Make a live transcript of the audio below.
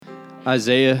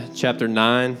Isaiah chapter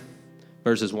 9,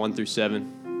 verses 1 through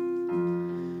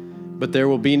 7. But there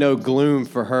will be no gloom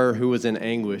for her who was in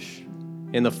anguish.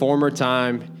 In the former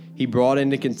time, he brought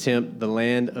into contempt the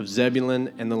land of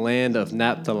Zebulun and the land of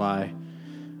Naphtali.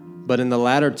 But in the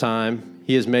latter time,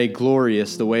 he has made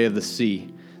glorious the way of the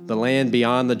sea, the land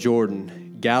beyond the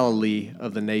Jordan, Galilee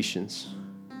of the nations.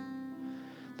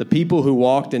 The people who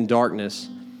walked in darkness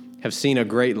have seen a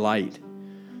great light.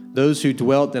 Those who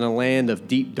dwelt in a land of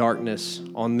deep darkness,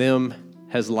 on them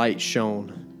has light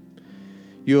shone.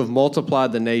 You have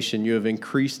multiplied the nation, you have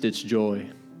increased its joy.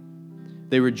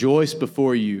 They rejoice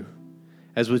before you,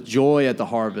 as with joy at the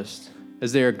harvest,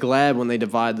 as they are glad when they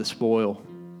divide the spoil.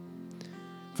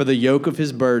 For the yoke of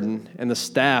his burden and the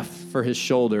staff for his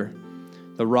shoulder,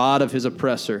 the rod of his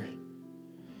oppressor,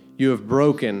 you have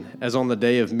broken as on the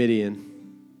day of Midian.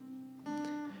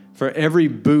 For every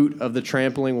boot of the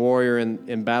trampling warrior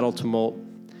in battle tumult,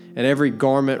 and every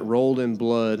garment rolled in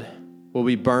blood will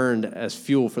be burned as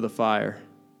fuel for the fire.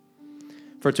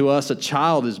 For to us a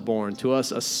child is born, to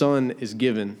us a son is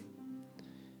given,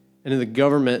 and the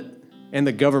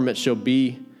government shall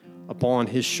be upon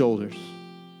his shoulders.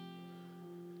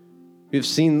 We have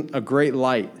seen a great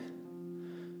light.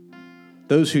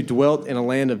 Those who dwelt in a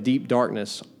land of deep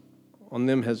darkness, on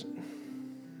them has...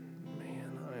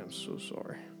 Man, I am so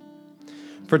sorry.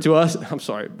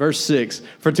 Verse 6.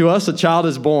 For to us a child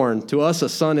is born, to us a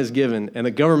son is given, and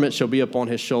the government shall be upon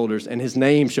his shoulders, and his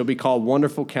name shall be called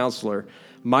Wonderful Counselor,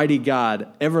 Mighty God,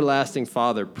 Everlasting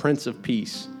Father, Prince of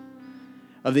Peace.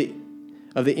 Of the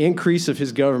increase of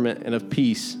his government and of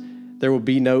peace, there will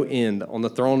be no end on the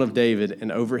throne of David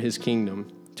and over his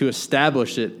kingdom, to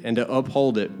establish it and to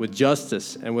uphold it with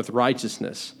justice and with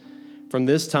righteousness, from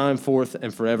this time forth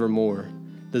and forevermore.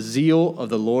 The zeal of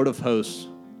the Lord of hosts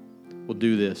will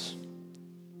do this.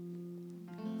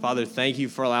 Father, thank you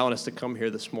for allowing us to come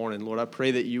here this morning. Lord, I pray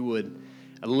that you would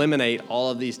eliminate all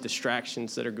of these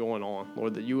distractions that are going on.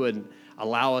 Lord, that you would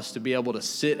allow us to be able to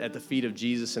sit at the feet of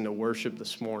Jesus and to worship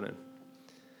this morning.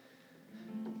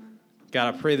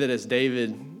 God, I pray that as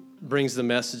David brings the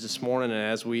message this morning and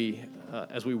as we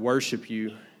worship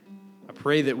you, I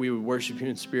pray that we would worship you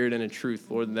in spirit and in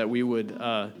truth, Lord, that we would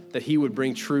that he would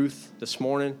bring truth this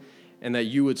morning and that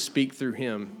you would speak through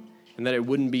him. And that it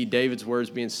wouldn't be David's words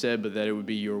being said, but that it would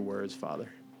be your words, Father.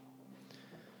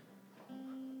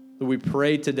 We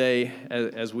pray today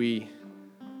as we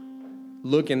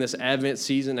look in this Advent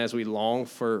season, as we long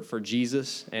for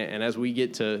Jesus, and as we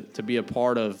get to be a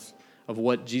part of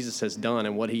what Jesus has done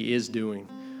and what he is doing.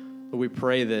 But we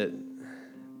pray that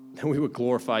we would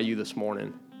glorify you this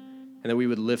morning and that we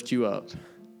would lift you up.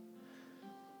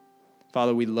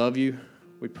 Father, we love you,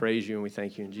 we praise you, and we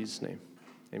thank you in Jesus' name.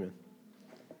 Amen.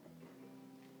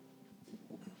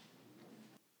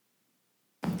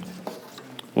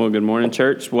 Well, good morning,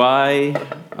 church. While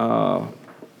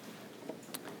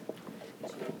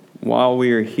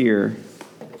we are here,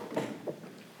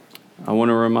 I want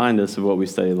to remind us of what we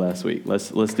studied last week.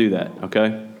 Let's do that,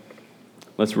 okay?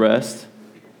 Let's rest,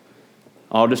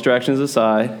 all distractions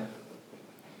aside,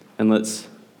 and let's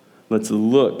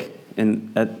look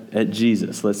at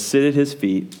Jesus. Let's sit at his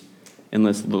feet, and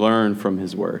let's learn from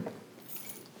his word.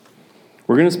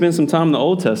 We're going to spend some time in the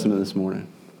Old Testament this morning,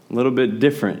 a little bit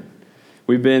different.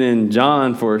 We've been in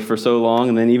John for so long,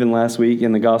 and then even last week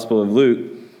in the Gospel of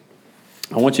Luke.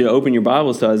 I want you to open your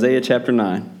Bibles to Isaiah chapter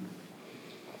 9.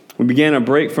 We began a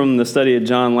break from the study of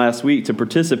John last week to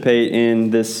participate in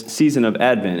this season of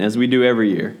Advent, as we do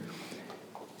every year.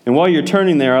 And while you're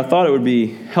turning there, I thought it would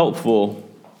be helpful,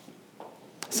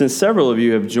 since several of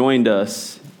you have joined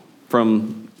us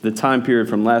from the time period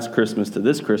from last Christmas to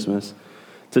this Christmas,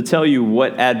 to tell you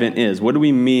what Advent is. What do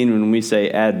we mean when we say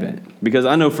Advent? Because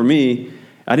I know for me,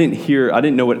 I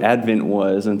didn't know what Advent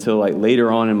was until like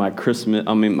later on in my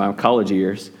college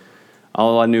years.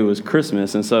 All I knew was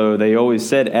Christmas, and so they always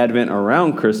said Advent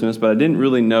around Christmas, but I didn't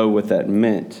really know what that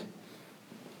meant.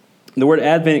 The word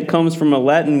Advent comes from a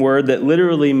Latin word that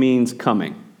literally means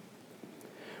coming.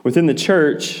 Within the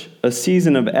church, a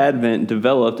season of Advent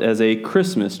developed as a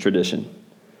Christmas tradition.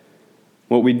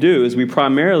 What we do is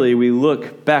we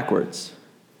look backwards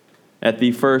at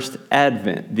the first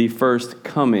Advent, the first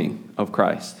coming of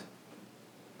Christ.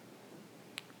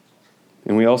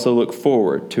 And we also look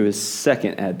forward to his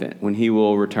second Advent when he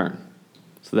will return.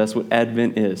 So that's what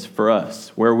Advent is for us.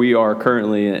 Where we are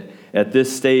currently at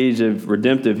this stage of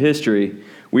redemptive history,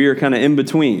 we are kind of in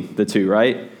between the two,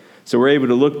 right? So we're able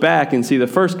to look back and see the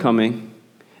first coming,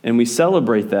 and we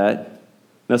celebrate that.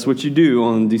 That's what you do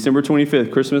on December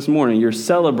 25th, Christmas morning. You're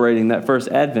celebrating that first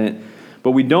Advent,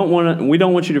 but we don't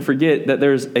want you to forget that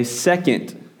there's a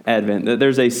second Advent, that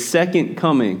there's a second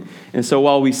coming. And so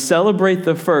while we celebrate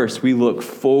the first, we look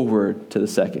forward to the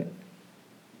second.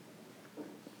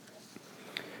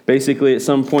 Basically, at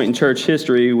some point in church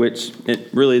history, which it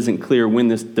really isn't clear when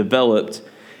this developed,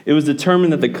 it was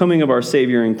determined that the coming of our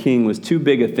Savior and King was too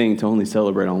big a thing to only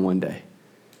celebrate on one day.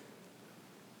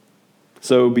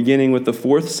 So beginning with the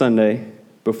fourth Sunday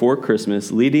before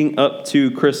Christmas, leading up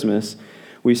to Christmas,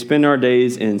 we spend our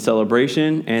days in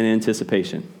celebration and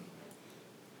anticipation.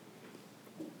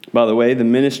 By the way, the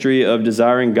ministry of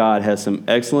Desiring God has some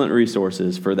excellent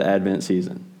resources for the Advent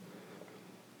season.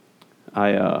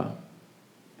 I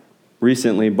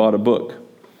recently bought a book.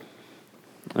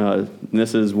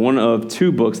 This is one of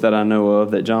two books that I know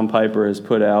of that John Piper has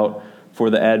put out for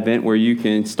the Advent, where you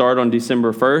can start on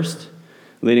December 1st,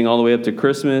 leading all the way up to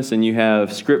Christmas, and you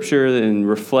have scripture and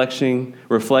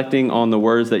reflecting on the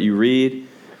words that you read,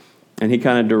 and he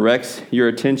kind of directs your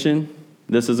attention.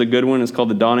 This is a good one. It's called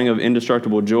The Dawning of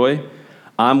Indestructible Joy.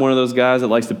 I'm one of those guys that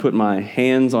likes to put my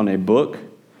hands on a book.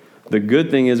 The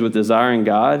good thing is with Desiring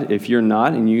God, if you're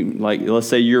not, and you, like, let's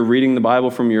say you're reading the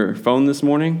Bible from your phone this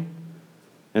morning,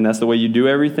 and that's the way you do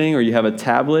everything, or you have a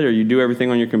tablet, or you do everything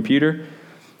on your computer,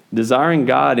 Desiring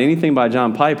God, anything by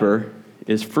John Piper,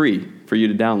 is free for you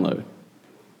to download.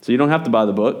 So you don't have to buy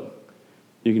the book.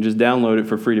 You can just download it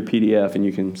for free to PDF, and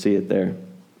you can see it there.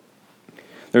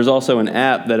 There's also an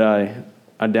app that I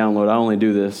download. I only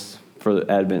do this for the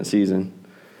Advent season.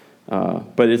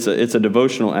 But it's a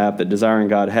devotional app that Desiring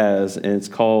God has, and it's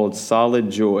called Solid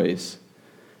Joys.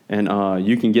 And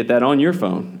you can get that on your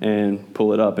phone and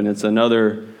pull it up. And it's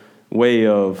another way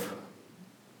of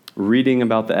reading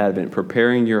about the Advent,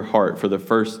 preparing your heart for the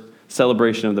first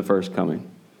celebration of the first coming.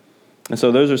 And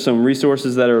so those are some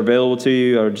resources that are available to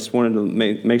you. I just wanted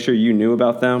to make sure you knew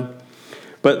about them.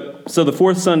 But so the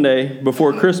fourth Sunday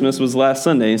before Christmas was last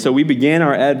Sunday. And so we began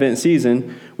our Advent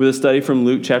season with a study from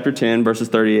Luke chapter 10, verses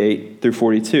 38 through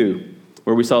 42,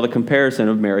 where we saw the comparison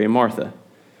of Mary and Martha.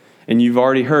 And you've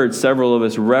already heard several of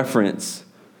us reference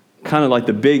kind of like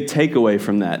the big takeaway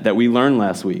from that we learned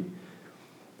last week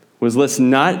was let's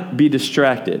not be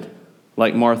distracted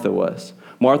like Martha was.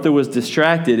 Martha was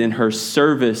distracted in her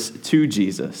service to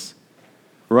Jesus,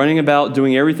 running about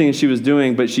doing everything that she was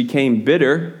doing, but she came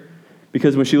bitter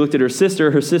because when she looked at her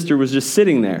sister was just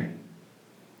sitting there.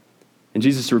 And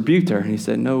Jesus rebuked her, and he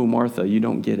said, "No, Martha, you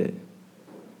don't get it.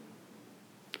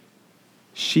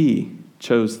 She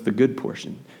chose the good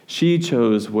portion. She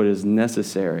chose what is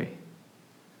necessary.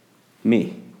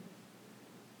 Me."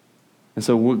 And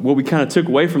so what we kind of took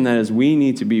away from that is we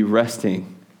need to be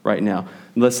resting right now.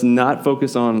 Let's not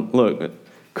focus on, look,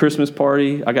 Christmas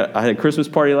party. I had a Christmas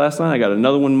party last night. I got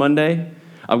another one Monday.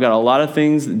 I've got a lot of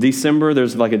things. December,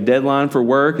 there's like a deadline for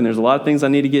work, and there's a lot of things I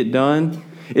need to get done.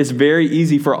 It's very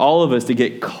easy for all of us to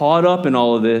get caught up in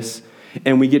all of this,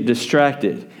 and we get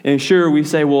distracted. And sure, we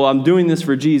say, well, I'm doing this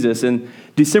for Jesus, and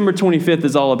December 25th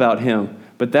is all about him.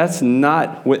 But that's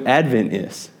not what Advent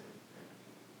is.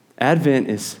 Advent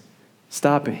is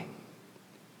stopping,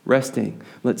 resting.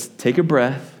 Let's take a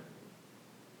breath,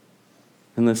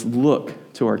 and let's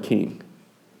look to our King.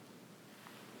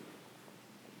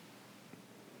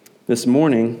 This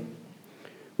morning,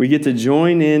 we get to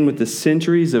join in with the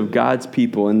centuries of God's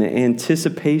people in the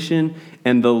anticipation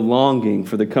and the longing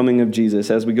for the coming of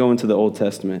Jesus as we go into the Old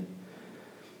Testament.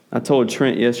 I told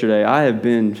Trent yesterday, I have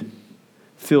been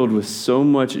filled with so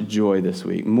much joy this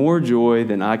week, more joy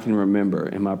than I can remember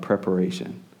in my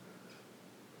preparation.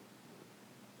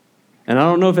 And I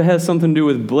don't know if it has something to do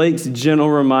with Blake's gentle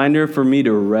reminder for me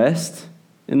to rest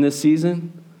in this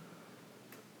season,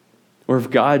 or if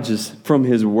God just, from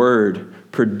his word,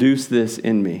 produced this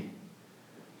in me.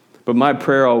 But my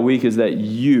prayer all week is that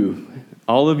you,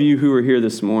 all of you who are here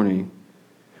this morning,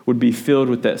 would be filled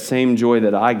with that same joy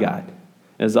that I got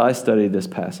as I studied this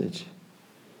passage.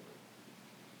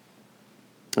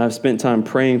 I've spent time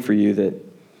praying for you that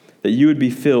you would be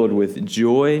filled with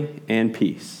joy and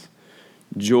peace.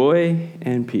 Joy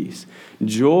and peace.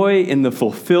 Joy in the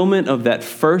fulfillment of that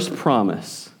first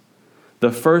promise,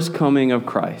 the first coming of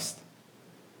Christ.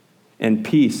 And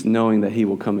peace knowing that he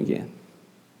will come again.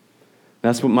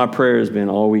 That's what my prayer has been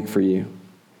all week for you.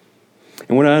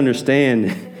 And what I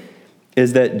understand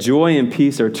is that joy and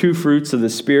peace are two fruits of the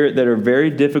Spirit that are very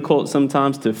difficult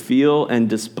sometimes to feel and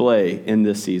display in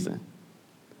this season.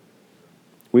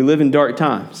 We live in dark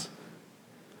times.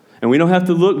 And we don't have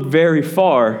to look very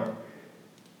far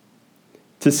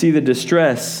to see the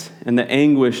distress and the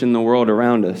anguish in the world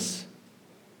around us.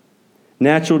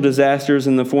 Natural disasters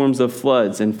in the forms of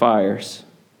floods and fires,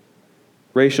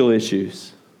 racial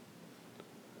issues,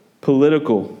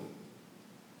 political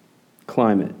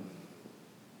climate.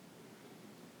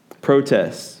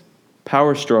 protests,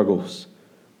 power struggles,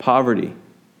 poverty,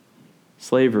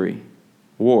 slavery,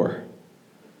 war.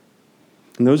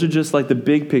 And those are just like the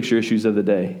big picture issues of the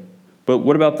day. But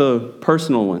what about the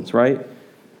personal ones, right?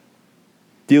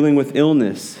 Dealing with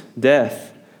illness,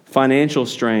 death, financial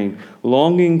strain,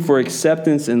 longing for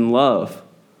acceptance and love,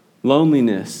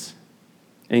 loneliness,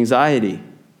 anxiety.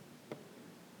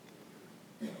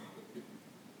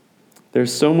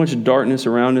 There's so much darkness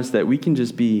around us that we can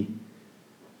just be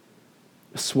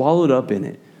swallowed up in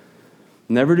it,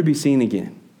 never to be seen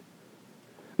again.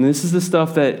 And this is the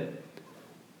stuff that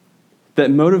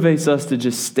motivates us to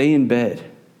just stay in bed.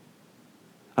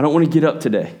 I don't want to get up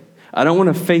today. I don't want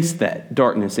to face that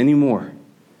darkness anymore.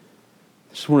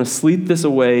 I just want to sleep this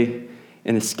away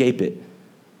and escape it.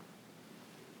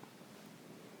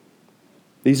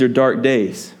 These are dark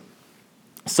days.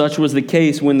 Such was the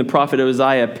case when the prophet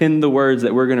Isaiah penned the words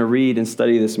that we're going to read and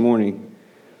study this morning.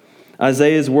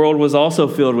 Isaiah's world was also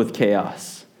filled with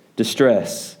chaos,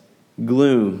 distress,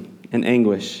 gloom, and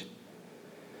anguish.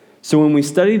 So when we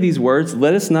study these words,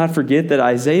 let us not forget that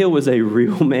Isaiah was a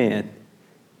real man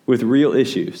with real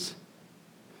issues.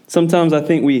 Sometimes I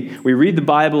think we read the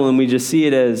Bible and we just see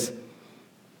it as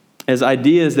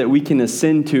ideas that we can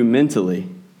ascend to mentally,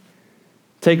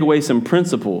 take away some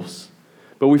principles,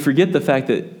 but we forget the fact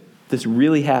that this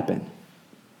really happened.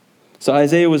 So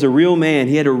Isaiah was a real man.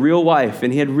 He had a real wife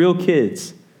and he had real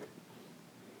kids.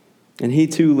 And he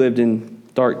too lived in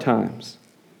dark times.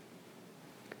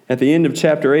 At the end of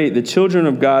chapter 8, the children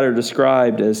of God are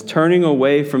described as turning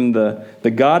away from the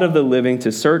God of the living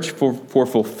to search for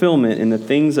fulfillment in the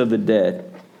things of the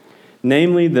dead,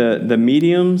 namely the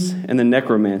mediums and the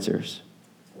necromancers,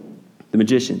 the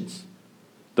magicians,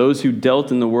 those who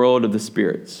dealt in the world of the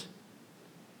spirits.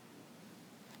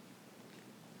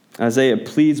 Isaiah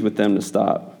pleads with them to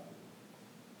stop.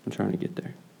 I'm trying to get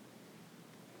there.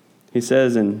 He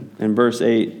says in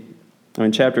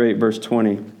chapter 8, verse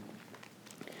 20,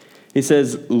 he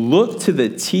says, look to the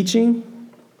teaching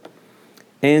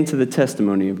and to the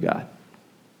testimony of God.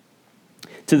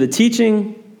 To the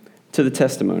teaching, to the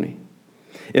testimony.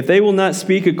 If they will not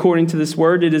speak according to this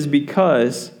word, it is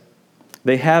because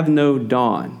they have no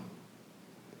dawn.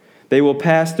 They will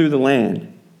pass through the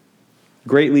land,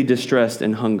 greatly distressed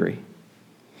and hungry.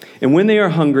 And when they are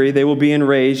hungry, they will be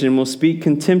enraged and will speak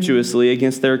contemptuously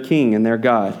against their king and their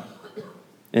God,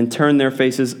 and turn their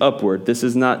faces upward. This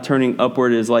is not turning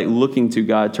upward is like looking to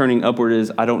God. Turning upward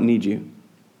is, I don't need you.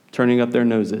 Turning up their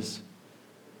noses.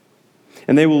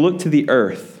 And they will look to the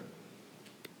earth,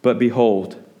 but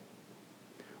behold,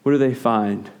 what do they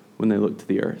find when they look to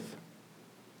the earth?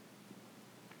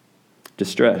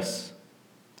 Distress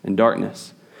and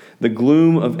darkness, the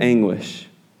gloom of anguish,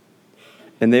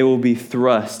 and they will be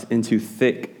thrust into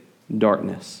thick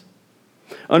darkness.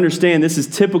 Understand, this is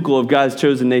typical of God's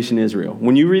chosen nation, Israel.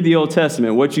 When you read the Old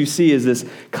Testament, what you see is this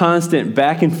constant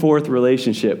back and forth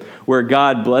relationship where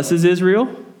God blesses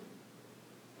Israel,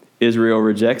 Israel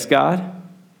rejects God,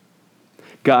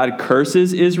 God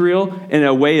curses Israel in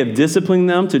a way of disciplining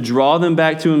them to draw them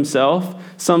back to himself.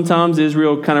 Sometimes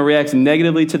Israel kind of reacts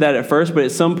negatively to that at first, but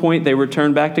at some point they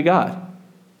return back to God.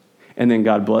 And then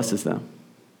God blesses them.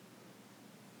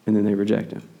 And then they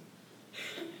reject him.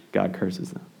 God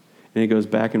curses them. And it goes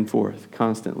back and forth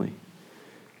constantly.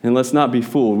 And let's not be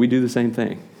fooled. We do the same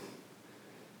thing.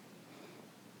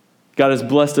 God has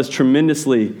blessed us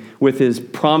tremendously with his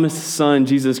promised Son,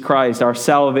 Jesus Christ, our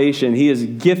salvation. He has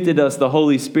gifted us the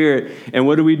Holy Spirit. And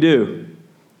what do?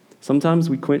 Sometimes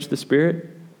we quench the Spirit.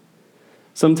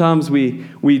 Sometimes we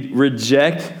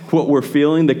reject what we're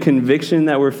feeling, the conviction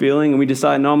that we're feeling, and we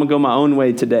decide, no, I'm going to go my own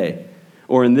way today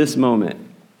or in this moment.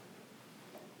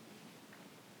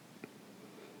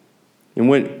 And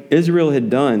what Israel had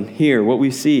done here, what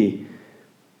we see,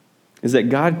 is that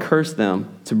God cursed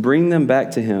them to bring them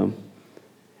back to him.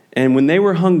 And when they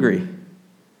were hungry,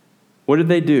 what did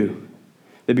they do?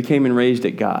 They became enraged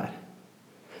at God.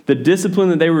 The discipline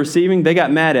that they were receiving, they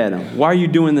got mad at him. Why are you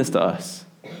doing this to us?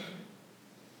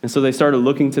 And so they started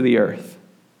looking to the earth.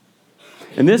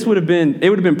 And it would have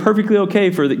been perfectly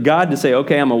okay for God to say,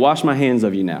 okay, I'm going to wash my hands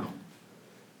of you now.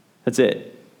 That's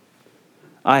it.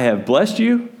 I have blessed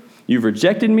you. You've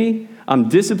rejected me. I'm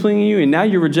disciplining you, and now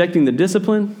you're rejecting the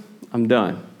discipline. I'm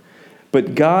done.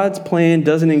 But God's plan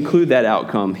doesn't include that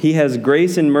outcome. He has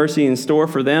grace and mercy in store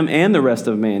for them and the rest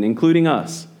of man, including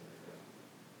us.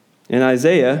 And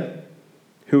Isaiah,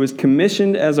 who was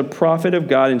commissioned as a prophet of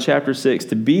God in chapter 6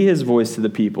 to be his voice to the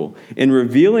people in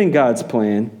revealing God's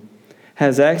plan,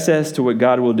 has access to what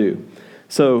God will do.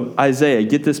 So Isaiah,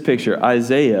 get this picture.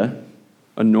 Isaiah,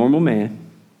 a normal man,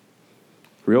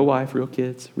 real wife, real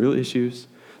kids, real issues,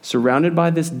 surrounded by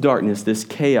this darkness, this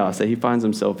chaos that he finds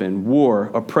himself in, war,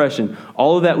 oppression,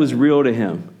 all of that was real to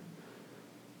him.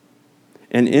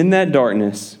 And in that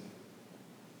darkness,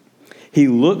 he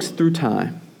looks through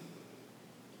time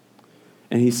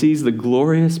and he sees the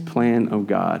glorious plan of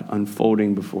God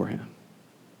unfolding before him.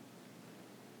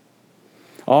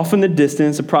 Off in the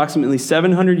distance, approximately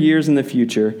 700 years in the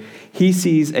future, he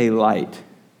sees a light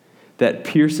that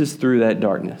pierces through that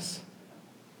darkness.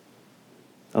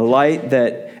 A light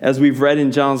that, as we've read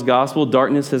in John's gospel,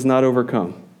 darkness has not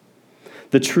overcome.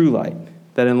 The true light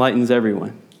that enlightens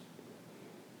everyone.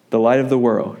 The light of the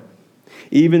world.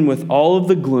 Even with all of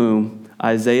the gloom,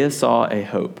 Isaiah saw a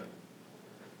hope.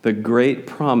 The great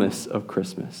promise of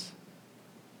Christmas.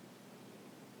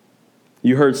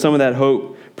 You heard some of that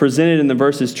hope presented in the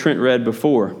verses Trent read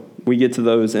before. We get to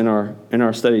those in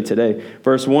our study today.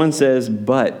 Verse 1 says,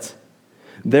 "But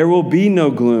there will be no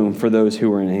gloom for those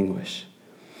who are in anguish."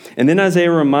 And then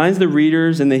Isaiah reminds the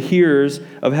readers and the hearers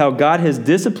of how God has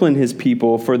disciplined his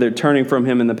people for their turning from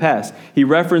him in the past. He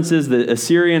references the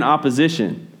Assyrian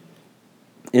opposition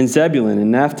in Zebulun and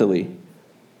Naphtali,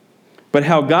 but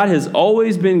how God has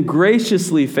always been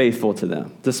graciously faithful to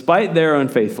them, despite their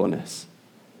unfaithfulness.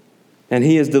 And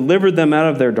he has delivered them out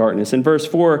of their darkness. In verse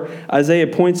 4, Isaiah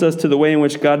points us to the way in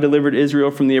which God delivered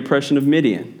Israel from the oppression of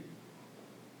Midian.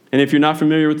 And if you're not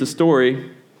familiar with the story,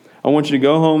 I want you to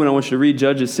go home and I want you to read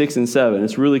Judges 6 and 7.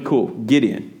 It's really cool.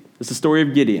 Gideon. It's the story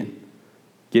of Gideon.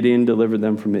 Gideon delivered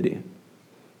them from Midian.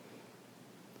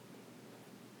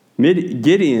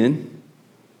 Gideon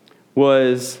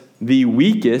was the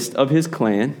weakest of his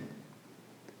clan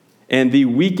and the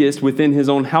weakest within his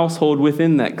own household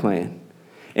within that clan.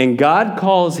 And God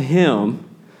calls him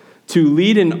to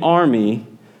lead an army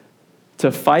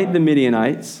to fight the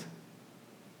Midianites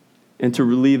and to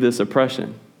relieve this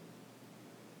oppression.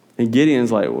 And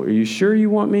Gideon's like, well, are you sure you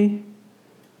want me?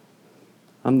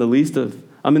 I'm in the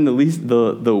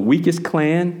weakest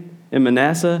clan in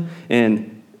Manasseh,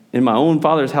 and in my own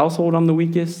father's household, I'm the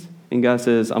weakest. And God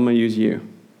says, I'm going to use you.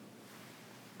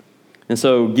 And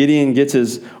so Gideon gets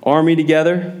his army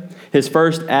together. His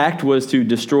first act was to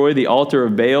destroy the altar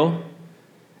of Baal.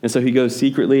 And so he goes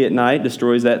secretly at night,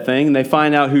 destroys that thing. And they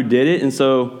find out who did it. And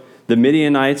so the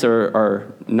Midianites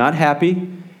are not happy.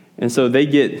 And so they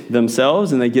get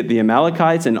themselves and they get the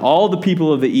Amalekites and all the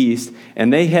people of the east.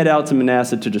 And they head out to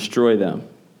Manasseh to destroy them.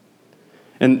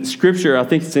 And Scripture, I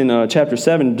think it's in chapter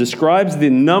 7, describes the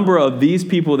number of these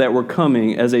people that were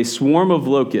coming as a swarm of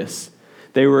locusts.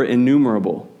 They were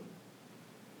innumerable.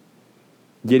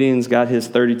 Gideon's got his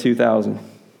 32,000.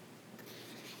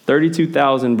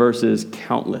 32,000 versus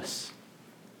countless.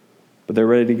 But they're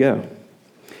ready to go.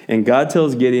 And God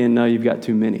tells Gideon, no, you've got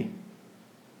too many.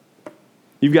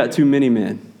 You've got too many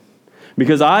men.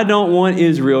 Because I don't want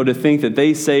Israel to think that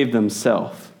they saved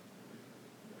themselves.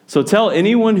 So tell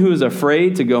anyone who is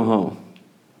afraid to go home.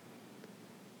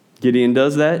 Gideon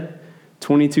does that.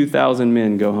 22,000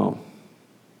 men go home.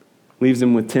 Leaves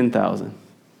them with 10,000.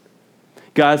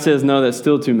 God says, no, that's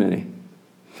still too many.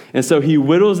 And so he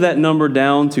whittles that number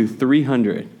down to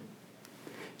 300.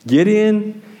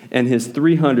 Gideon and his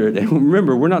 300. And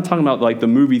remember, we're not talking about like the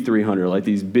movie 300, like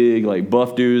these big, like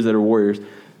buff dudes that are warriors.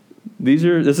 This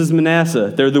is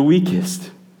Manasseh. They're the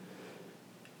weakest.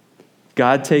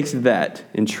 God takes that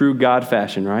in true God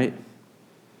fashion, right?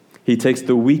 He takes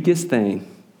the weakest thing,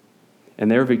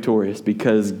 and they're victorious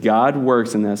because God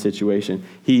works in that situation.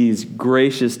 He's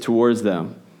gracious towards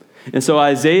them. And so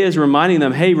Isaiah is reminding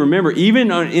them, hey, remember, even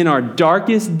in our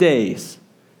darkest days,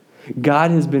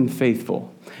 God has been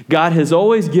faithful. God has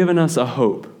always given us a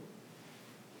hope.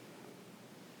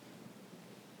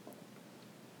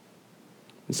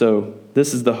 So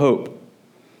this is the hope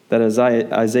that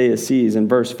Isaiah sees. In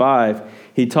verse 5,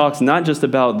 he talks not just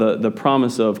about the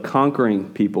promise of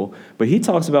conquering people, but he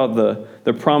talks about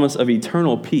the promise of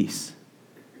eternal peace.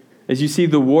 As you see,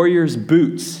 the warriors'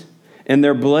 boots and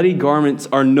their bloody garments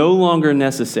are no longer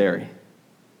necessary.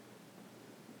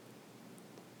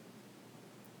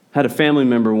 I had a family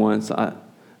member once.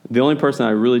 The only person I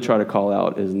really try to call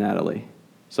out is Natalie.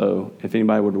 So if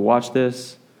anybody would watch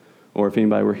this, or if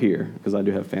anybody were here, because I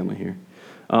do have family here.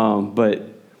 But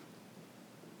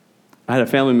I had a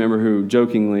family member who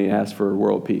jokingly asked for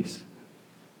world peace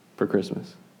for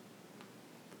Christmas.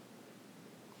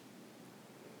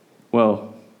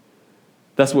 Well,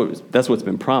 that's what's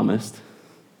been promised.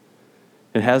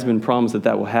 It has been promised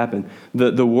that will happen.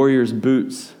 The warrior's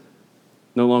boots,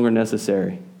 no longer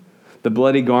necessary. The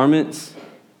bloody garments,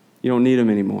 you don't need them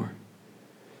anymore.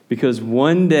 Because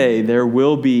one day there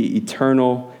will be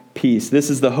eternal peace. This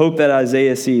is the hope that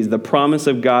Isaiah sees, the promise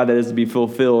of God that is to be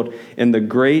fulfilled in the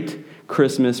great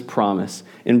Christmas promise.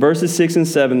 In verses 6 and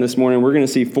 7 this morning, we're going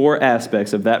to see 4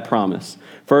 aspects of that promise.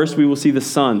 First, we will see the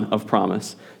son of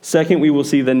promise. Second, we will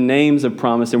see the names of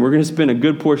promise, and we're going to spend a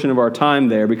good portion of our time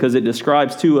there because it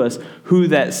describes to us who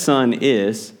that son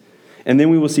is. And then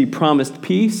we will see promised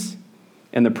peace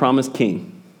and the promised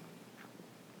king.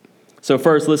 So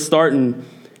first, let's start in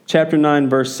chapter 9,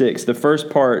 verse 6, the first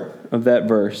part of that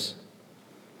verse.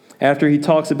 After he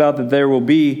talks about that there will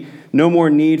be no more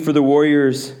need for the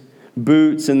warriors'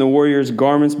 boots and the warriors'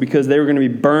 garments because they were going to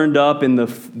be burned up in the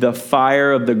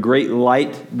fire of the great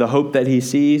light, the hope that he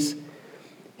sees,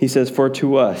 he says, "For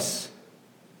to us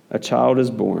a child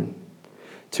is born,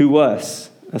 to us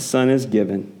a son is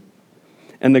given,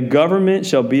 and the government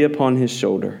shall be upon his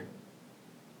shoulder."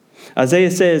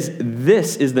 Isaiah says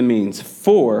this is the means,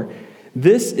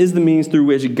 this is the means through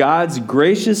which God's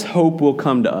gracious hope will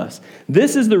come to us.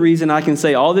 This is the reason I can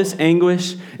say all this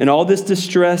anguish and all this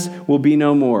distress will be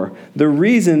no more. The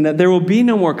reason that there will be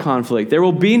no more conflict, there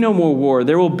will be no more war,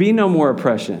 there will be no more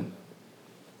oppression.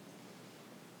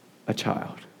 A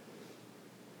child.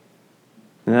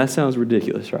 And that sounds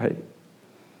ridiculous, right?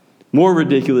 More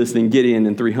ridiculous than Gideon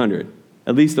and 300.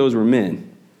 At least those were men.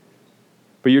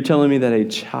 But you're telling me that a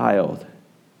child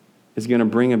is going to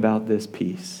bring about this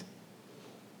peace.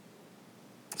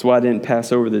 That's why I didn't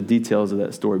pass over the details of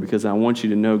that story, because I want you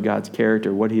to know God's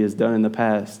character, what he has done in the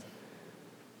past.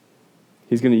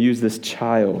 He's going to use this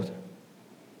child.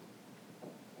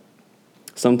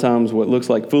 Sometimes what looks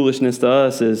like foolishness to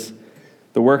us is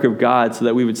the work of God, so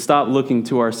that we would stop looking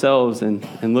to ourselves and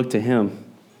look to him.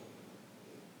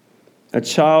 A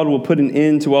child will put an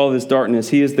end to all this darkness.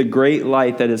 He is the great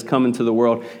light that has come into the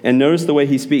world. And notice the way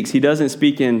he speaks. He doesn't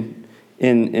speak in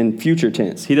future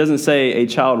tense. He doesn't say a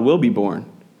child will be born.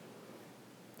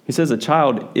 He says a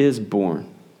child is born.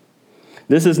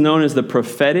 This is known as the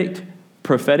prophetic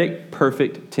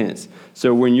perfect tense.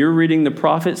 So when you're reading the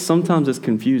prophets, sometimes it's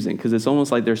confusing because it's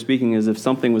almost like they're speaking as if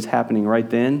something was happening right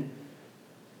then.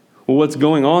 Well, what's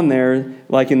going on there,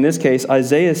 like in this case,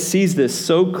 Isaiah sees this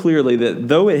so clearly that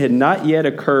though it had not yet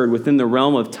occurred within the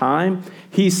realm of time,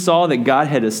 he saw that God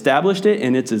had established it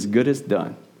and it's as good as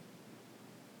done.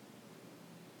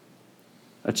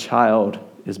 A child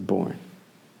is born.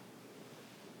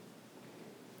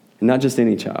 And not just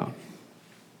any child.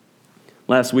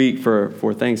 Last week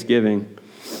for Thanksgiving,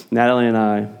 Natalie and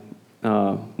I,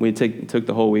 we took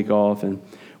the whole week off, and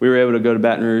we were able to go to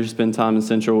Baton Rouge, spend time in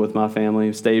Central with my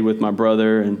family, stayed with my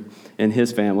brother and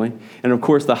his family. And of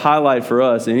course, the highlight for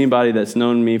us, anybody that's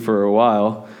known me for a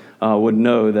while would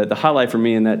know that the highlight for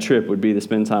me in that trip would be to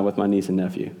spend time with my niece and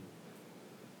nephew,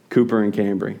 Cooper and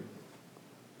Cambry.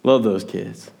 Love those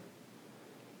kids.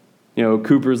 You know,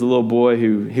 Cooper's the little boy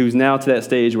who's now to that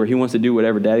stage where he wants to do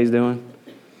whatever daddy's doing.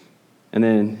 And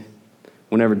then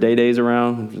whenever Day-Day's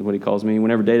around, which is what he calls me,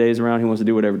 whenever Day-Day's around, he wants to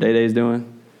do whatever Day-Day's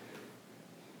doing.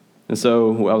 And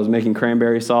so I was making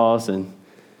cranberry sauce, and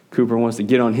Cooper wants to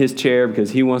get on his chair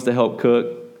because he wants to help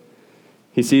cook.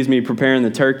 He sees me preparing the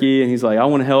turkey, and he's like, I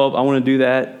want to help, I want to do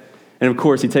that. And of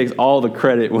course, he takes all the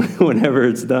credit whenever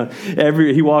it's done.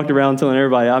 He walked around telling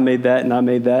everybody, I made that, and I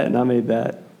made that, and I made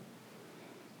that.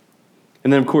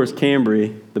 And then, of course,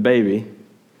 Cambry, the baby,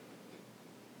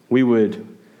 we would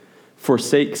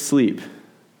forsake sleep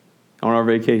on our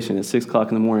vacation at 6 o'clock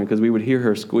in the morning because we would hear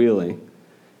her squealing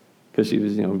because she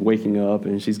was, waking up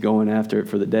and she's going after it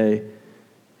for the day.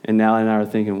 And Nally and I are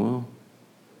thinking, well,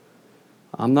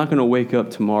 I'm not going to wake up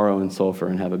tomorrow in Sulphur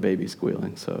and have a baby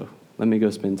squealing, so let me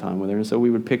go spend time with her. And so we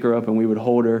would pick her up and we would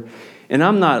hold her. And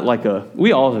I'm not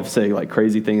we all have say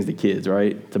crazy things to kids,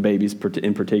 right? To babies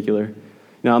in particular.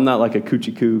 I'm not like a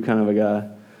coochie coo kind of a guy.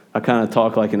 I kind of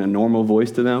talk in a normal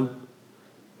voice to them.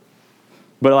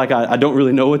 But I don't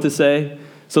really know what to say.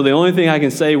 So the only thing I can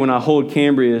say when I hold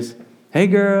Cambry is, hey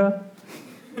girl,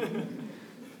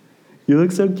 you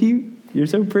look so cute. You're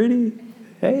so pretty.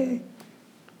 Hey.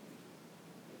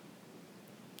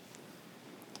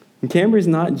 And Cambry's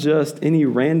not just any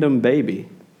random baby.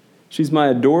 She's my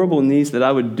adorable niece that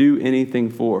I would do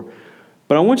anything for.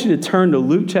 But I want you to turn to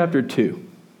Luke chapter 2.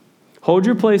 Hold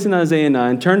your place in Isaiah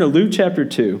 9. Turn to Luke chapter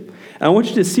 2. And I want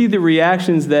you to see the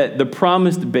reactions that the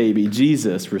promised baby,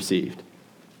 Jesus, received.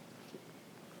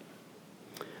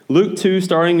 Luke 2,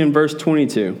 starting in verse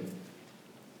 22.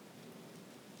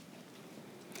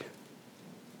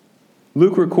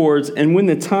 Luke records, and when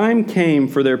the time came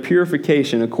for their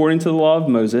purification according to the law of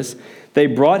Moses, they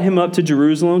brought him up to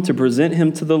Jerusalem to present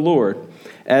him to the Lord.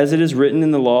 As it is written in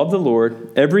the law of the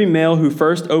Lord, every male who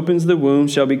first opens the womb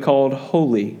shall be called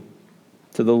holy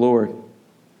to the Lord.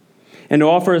 And to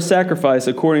offer a sacrifice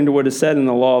according to what is said in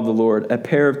the law of the Lord, a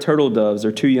pair of turtle doves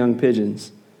or 2 young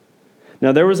pigeons.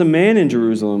 Now there was a man in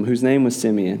Jerusalem whose name was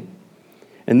Simeon,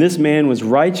 and this man was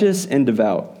righteous and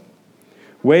devout,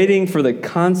 waiting for the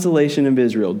consolation of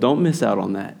Israel. Don't miss out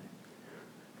on that.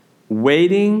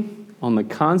 Waiting on the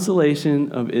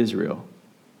consolation of Israel.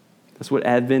 That's what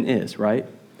Advent is, right?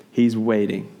 He's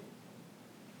waiting.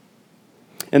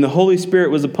 And the Holy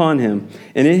Spirit was upon him,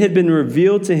 and it had been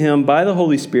revealed to him by the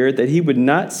Holy Spirit that he would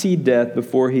not see death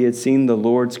before he had seen the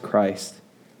Lord's Christ.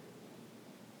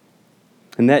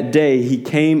 And that day he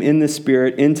came in the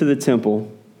Spirit into the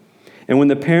temple. And when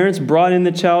the parents brought in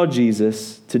the child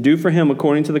Jesus to do for him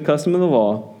according to the custom of the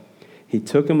law, he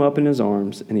took him up in his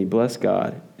arms, and he blessed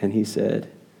God, and he said,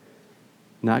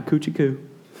 not coochie coo,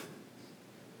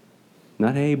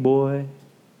 not hey boy,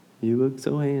 you look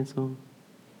so handsome.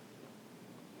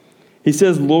 He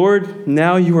says, Lord,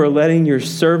 now you are letting your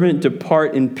servant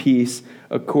depart in peace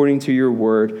according to your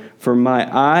word. For my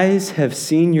eyes have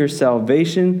seen your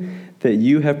salvation that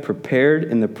you have prepared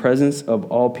in the presence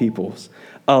of all peoples,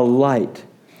 a light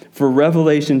for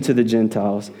revelation to the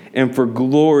Gentiles and for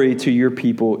glory to your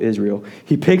people Israel.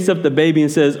 He picks up the baby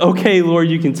and says, okay, Lord,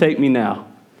 you can take me now.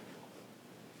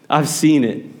 I've seen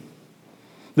it.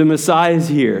 The Messiah is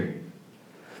here.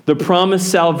 The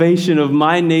promised salvation of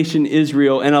my nation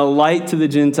Israel and a light to the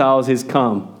Gentiles has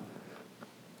come.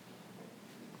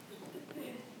 I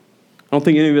don't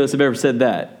think any of us have ever said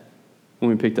that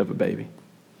when we picked up a baby.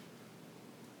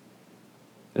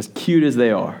 As cute as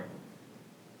they are.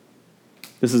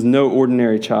 This is no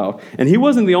ordinary child. And he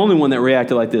wasn't the only one that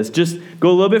reacted like this. Just go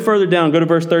a little bit further down, go to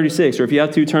verse 36, or if you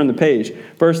have to, turn the page.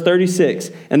 Verse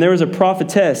 36, and there was a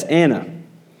prophetess, Anna,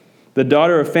 the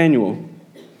daughter of Phanuel,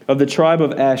 of the tribe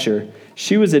of Asher.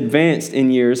 She was advanced in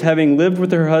years, having lived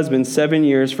with her husband 7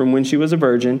 years from when she was a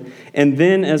virgin, and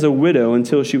then as a widow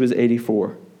until she was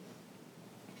 84.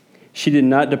 She did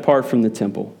not depart from the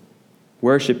temple,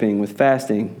 worshiping with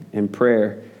fasting and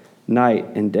prayer night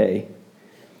and day.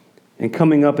 And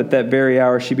coming up at that very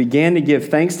hour, she began to give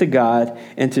thanks to God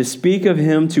and to speak of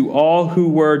him to all who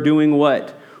were doing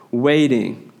what?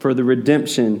 Waiting for the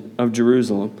redemption of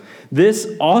Jerusalem. This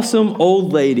awesome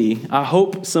old lady, I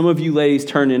hope some of you ladies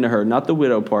turn into her. Not the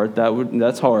widow part,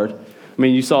 that's hard. I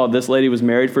mean, you saw this lady was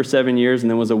married for 7 years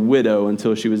and then was a widow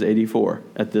until she was 84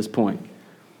 at this point.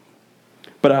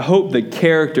 But I hope the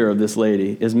character of this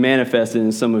lady is manifested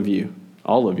in some of you,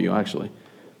 all of you actually.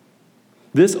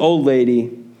 This old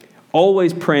lady,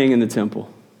 always praying in the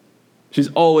temple.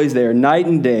 She's always there, night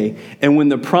and day. And when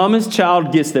the promised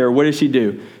child gets there, what does she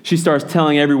do? She starts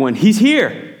telling everyone, he's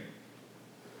here.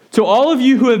 So all of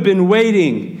you who have been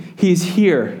waiting, he's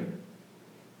here.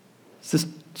 It's this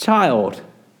child,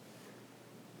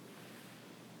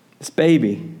 this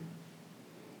baby.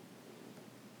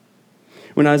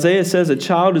 When Isaiah says a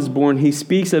child is born, he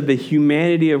speaks of the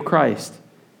humanity of Christ.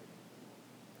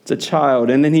 It's a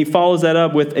child. And then he follows that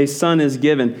up with a son is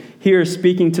given. Here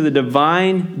speaking to the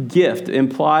divine gift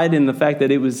implied in the fact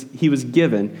that he was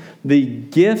given. The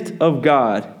gift of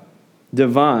God,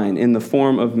 divine in the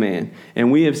form of man.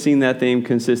 And we have seen that theme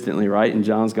consistently, right, in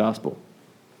John's gospel.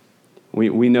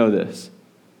 We know this.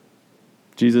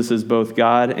 Jesus is both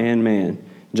God and man.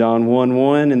 John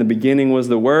 1:1, in the beginning was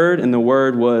the Word, and the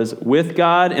Word was with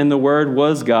God, and the Word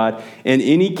was God. And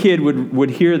any kid would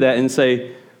hear that and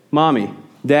say, Mommy,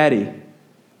 Daddy,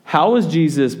 how is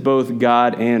Jesus both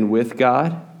God and with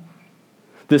God?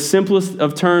 The simplest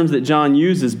of terms that John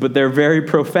uses, but they're very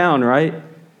profound, right?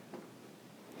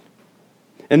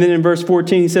 And then in verse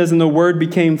 14, he says, and the Word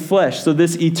became flesh. So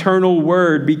this eternal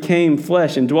Word became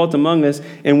flesh and dwelt among us,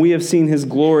 and we have seen his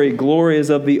glory. Glory is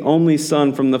of the only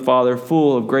Son from the Father,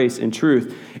 full of grace and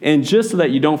truth. And just so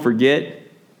that you don't forget,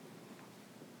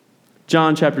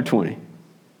 John chapter 20,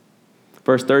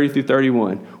 verse 30 through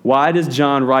 31. Why does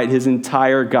John write his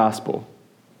entire gospel?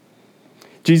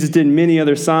 Jesus did many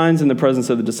other signs in the presence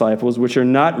of the disciples, which are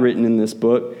not written in this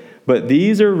book, but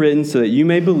these are written so that you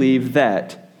may believe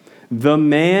that the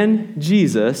man,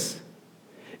 Jesus,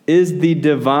 is the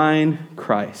divine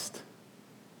Christ.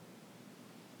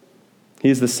 He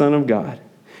is the Son of God.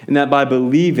 And that by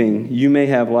believing, you may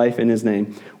have life in his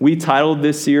name. We titled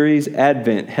this series,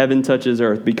 Advent, Heaven Touches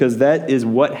Earth, because that is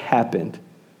what happened.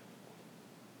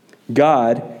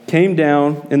 God came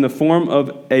down in the form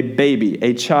of a baby,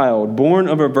 a child, born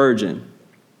of a virgin.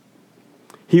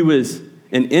 He was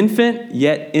an infant,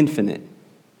 yet infinite.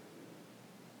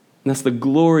 And that's the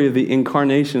glory of the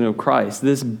incarnation of Christ,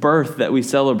 this birth that we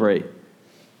celebrate.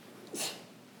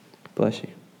 Bless you.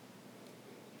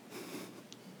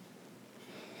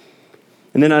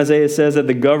 And then Isaiah says that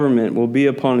the government will be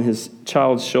upon his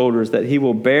child's shoulders, that he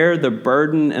will bear the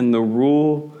burden and the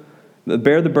rule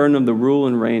bear the burden of the rule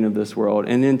and reign of this world.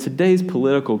 And in today's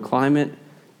political climate,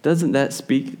 doesn't that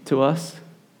speak to us?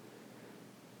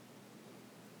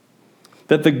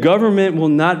 That the government will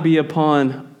not be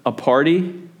upon a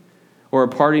party or a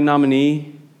party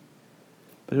nominee,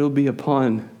 but it will be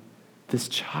upon this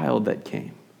child that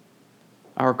came,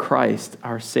 our Christ,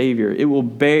 our Savior. He will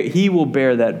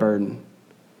bear that burden.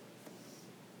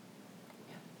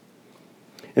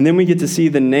 And then we get to see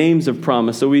the names of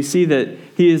promise. So we see that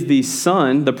he is the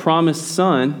Son, the promised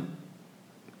Son,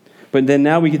 but then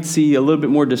now we get to see a little bit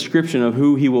more description of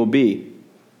who he will be.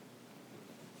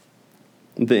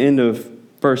 At the end of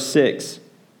verse 6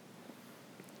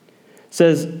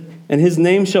 says, "And his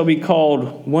name shall be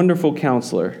called Wonderful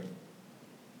Counselor,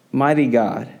 Mighty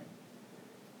God,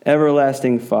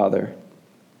 Everlasting Father,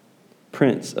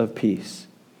 Prince of Peace."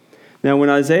 Now, when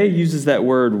Isaiah uses that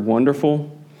word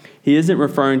wonderful, he isn't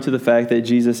referring to the fact that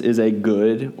Jesus is a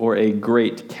good or a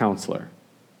great counselor,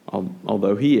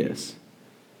 although he is.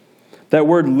 That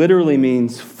word literally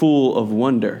means full of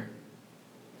wonder,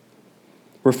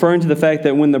 referring to the fact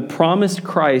that when the promised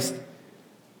Christ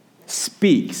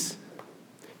speaks,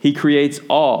 he creates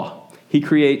awe. He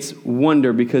creates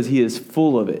wonder because he is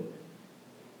full of it.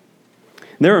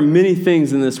 There are many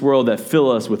things in this world that fill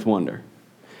us with wonder.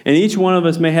 And each one of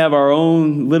us may have our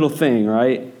own little thing,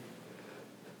 right?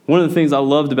 One of the things I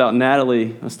loved about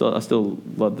Natalie, I still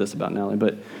love this about Natalie,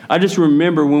 but I just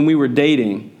remember when we were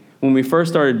dating, when we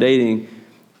first started dating,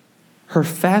 her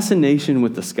fascination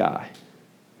with the sky.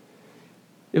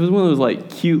 It was one of those like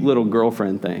cute little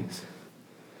girlfriend things.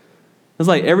 It's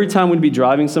like every time we'd be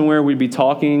driving somewhere, we'd be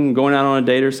talking, going out on a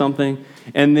date or something,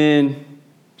 and then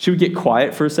she would get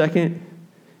quiet for a second,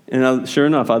 and sure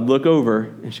enough, I'd look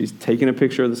over, and she's taking a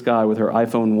picture of the sky with her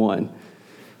iPhone 1,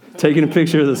 taking a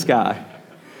picture of the sky.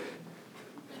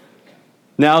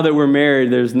 Now that we're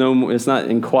married, there's no more, it's not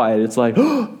in quiet. It's like,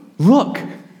 oh, look.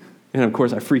 And of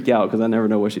course, I freak out because I never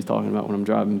know what she's talking about when I'm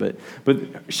driving. But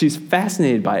she's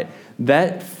fascinated by it.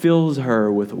 That fills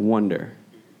her with wonder.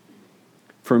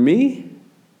 For me,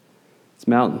 it's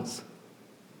mountains.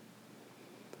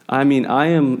 I mean,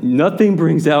 nothing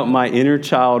brings out my inner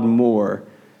child more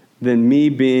than me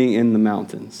being in the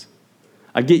mountains.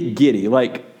 I get giddy,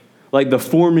 like the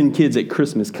Foreman kids at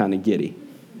Christmas kind of giddy.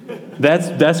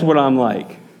 That's what I'm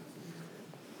like.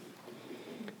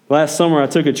 Last summer, I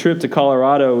took a trip to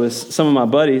Colorado with some of my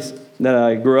buddies that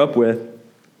I grew up with.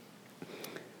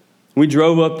 We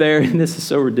drove up there, and this is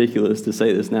so ridiculous to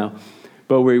say this now,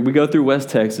 but we go through West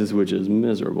Texas, which is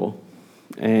miserable,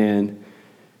 and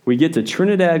we get to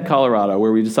Trinidad, Colorado,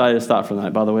 where we decided to stop for the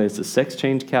night. By the way, it's the sex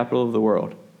change capital of the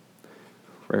world.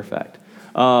 Rare fact.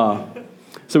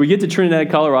 So we get to Trinidad,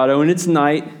 Colorado, and it's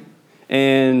night,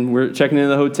 and we're checking into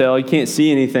the hotel. You can't see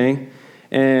anything,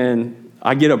 and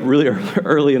I get up really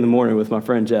early in the morning with my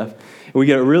friend Jeff. And we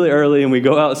get up really early, and we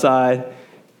go outside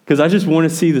because I just want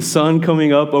to see the sun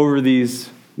coming up over these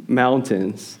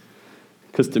mountains,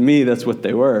 because to me, that's what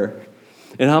they were.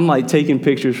 And I'm like taking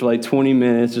pictures for like 20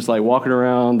 minutes, just like walking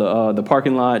around the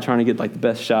parking lot, trying to get like the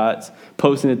best shots,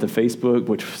 posting it to Facebook,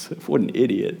 which was what an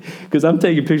idiot, because I'm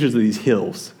taking pictures of these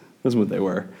hills. That's what they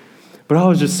were. But I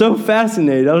was just so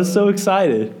fascinated. I was so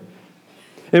excited.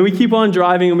 And we keep on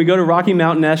driving, and we go to Rocky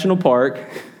Mountain National Park.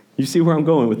 You see where I'm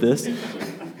going with this.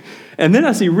 And then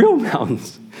I see real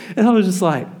mountains. And I was just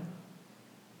like,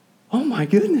 oh my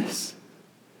goodness.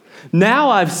 Now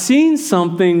I've seen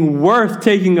something worth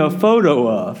taking a photo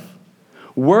of,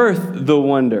 worth the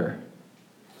wonder.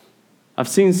 I've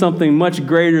seen something much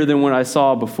greater than what I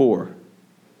saw before.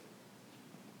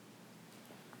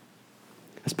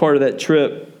 As part of that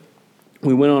trip,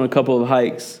 we went on a couple of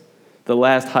hikes, the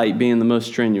last hike being the most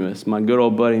strenuous, my good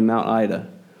old buddy, Mount Ida.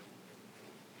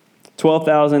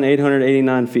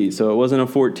 12,889 feet, so it wasn't a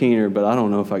 14er, but I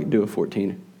don't know if I could do a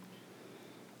 14er.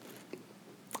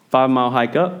 5-mile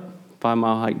hike up,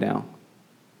 5-mile hike down.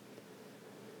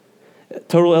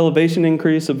 Total elevation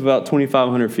increase of about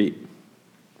 2,500 feet.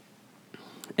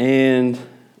 And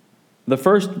the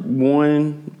first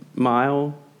 1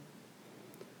 mile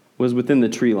was within the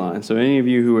tree line. So any of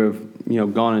you who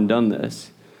have gone and done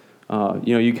this,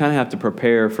 you kind of have to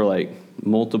prepare for like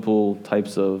multiple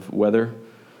types of weather.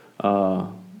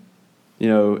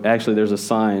 Actually there's a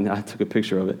sign, I took a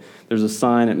picture of it. There's a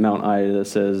sign at Mount Ida that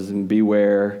says,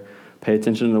 beware, pay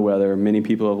attention to the weather. Many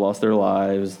people have lost their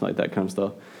lives, like that kind of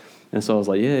stuff. And so I was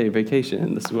like, yay,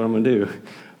 vacation, this is what I'm going to do.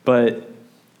 But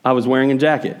I was wearing a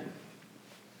jacket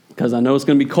because I know it's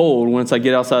going to be cold once I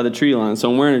get outside the tree line.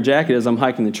 So I'm wearing a jacket as I'm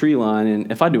hiking the tree line,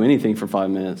 and if I do anything for 5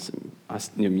 minutes, I've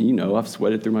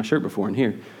sweated through my shirt before in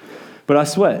here. But I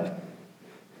sweat.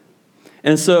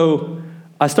 And so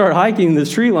I start hiking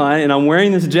this tree line, and I'm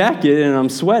wearing this jacket, and I'm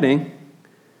sweating.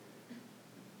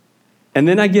 And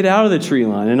then I get out of the tree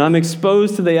line, and I'm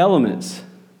exposed to the elements.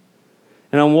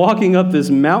 And I'm walking up this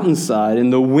mountainside,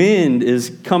 and the wind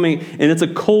is coming, and it's a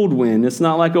cold wind. It's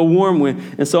not like a warm wind.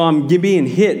 And so I'm being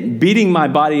hit, beating my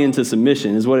body into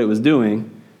submission is what it was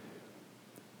doing.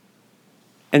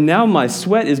 And now my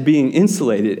sweat is being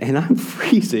insulated, and I'm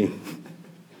freezing.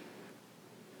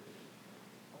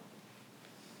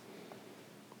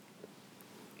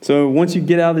 So once you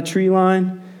get out of the tree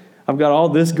line, I've got all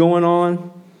this going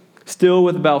on, still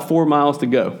with about 4 miles to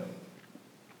go.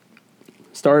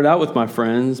 Started out with my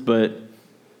friends, but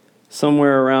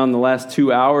somewhere around the last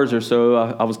 2 hours or so,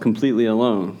 I was completely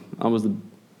alone. I was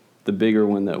the bigger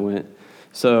one that went.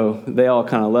 So they all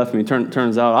kind of left me.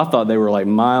 Turns out I thought they were like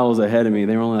miles ahead of me.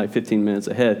 They were only like 15 minutes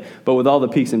ahead. But with all the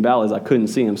peaks and valleys, I couldn't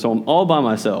see them. So I'm all by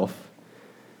myself,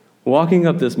 walking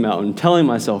up this mountain, telling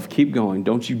myself, keep going.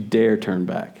 Don't you dare turn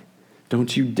back.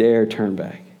 Don't you dare turn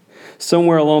back.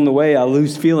 Somewhere along the way, I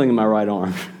lose feeling in my right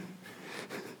arm.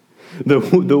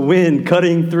 The wind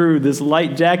cutting through this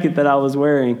light jacket that I was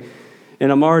wearing,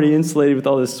 and I'm already insulated with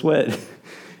all this sweat.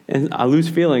 And I lose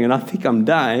feeling, and I think I'm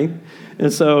dying.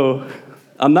 And so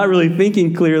I'm not really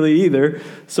thinking clearly either.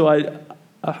 So I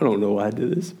don't know why I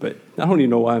did this, but I don't even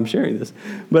know why I'm sharing this.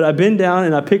 But I bend down,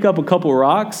 and I pick up a couple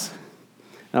rocks,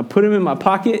 and I put them in my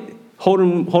pocket, hold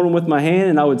them with my hand,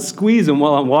 and I would squeeze them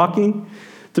while I'm walking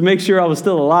to make sure I was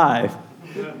still alive.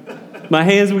 My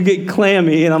hands would get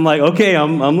clammy, and I'm like, okay,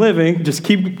 I'm living. Just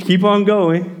keep on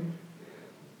going.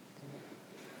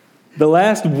 The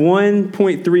last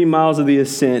 1.3 miles of the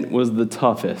ascent was the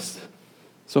toughest.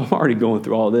 So I'm already going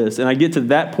through all this. And I get to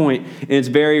that point, and it's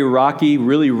very rocky,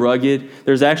 really rugged.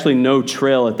 There's actually no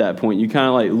trail at that point. You kind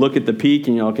of like look at the peak,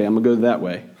 and you're okay, I'm going to go that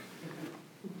way.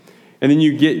 And then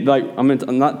you get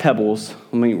I'm not pebbles,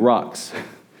 I mean rocks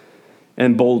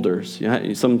and boulders.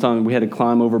 Sometimes we had to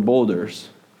climb over boulders.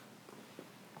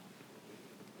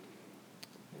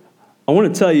 I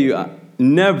want to tell you,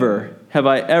 never have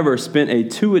I ever spent a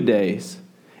 2-a-days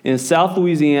in South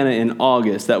Louisiana in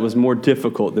August that was more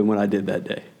difficult than what I did that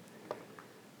day.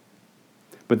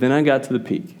 But then I got to the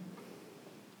peak.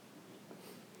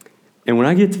 And when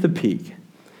I get to the peak,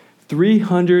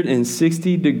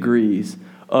 360 degrees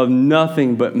of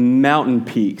nothing but mountain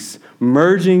peaks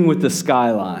merging with the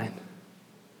skyline.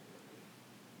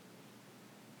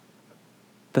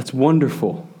 That's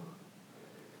wonderful.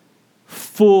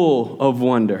 Full of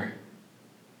wonder.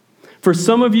 For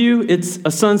some of you, it's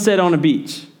a sunset on a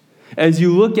beach. As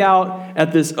you look out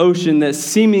at this ocean that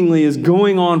seemingly is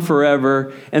going on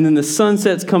forever, and then the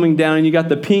sunset's coming down, and you got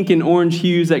the pink and orange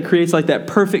hues that creates like that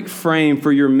perfect frame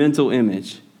for your mental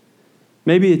image.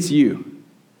 Maybe it's you.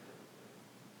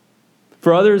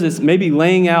 For others, it's maybe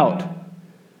laying out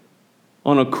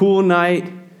on a cool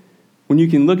night when you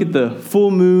can look at the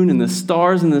full moon and the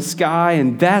stars in the sky,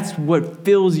 and that's what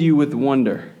fills you with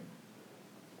wonder.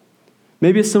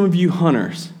 Maybe it's some of you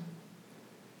hunters.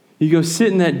 You go sit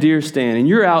in that deer stand, and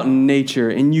you're out in nature,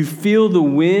 and you feel the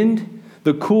wind,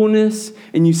 the coolness,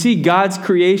 and you see God's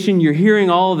creation. You're hearing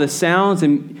all of the sounds,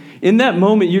 and in that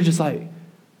moment, you're just like,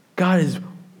 God is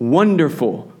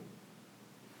wonderful.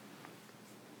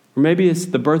 Or maybe it's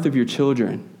the birth of your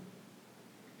children.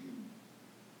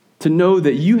 To know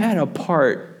that you had a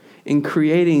part in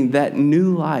creating that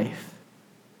new life.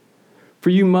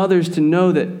 For you mothers to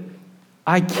know that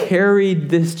I carried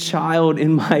this child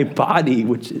in my body,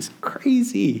 which is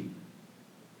crazy.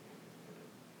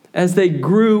 As they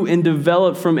grew and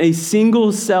developed from a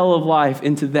single cell of life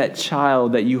into that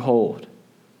child that you hold.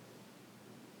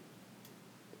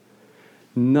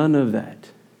 None of that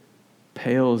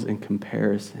pales in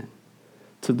comparison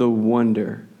to the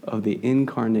wonder of the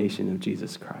incarnation of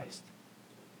Jesus Christ.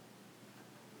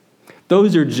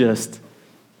 Those are just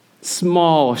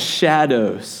small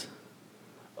shadows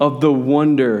of the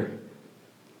wonder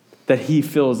that he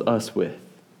fills us with.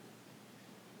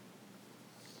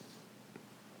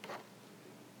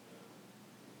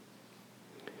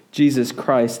 Jesus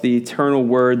Christ, the eternal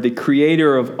Word, the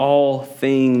creator of all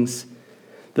things,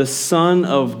 the Son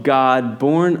of God,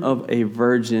 born of a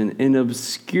virgin, an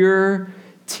obscure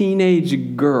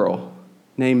teenage girl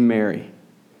named Mary.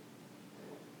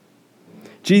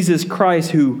 Jesus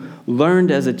Christ, who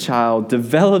learned as a child,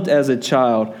 developed as a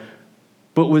child,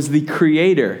 but was the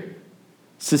creator,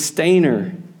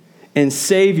 sustainer, and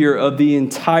savior of the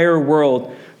entire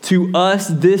world. To us,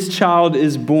 this child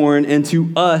is born, and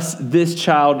to us, this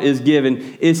child is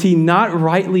given. Is he not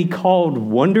rightly called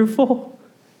wonderful?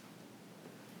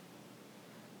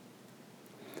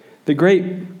 The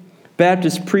great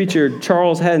Baptist preacher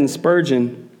Charles Haddon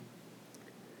Spurgeon,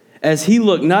 as he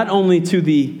looked not only to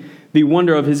the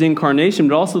wonder of his incarnation,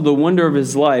 but also the wonder of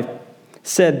his life,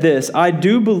 said this, "I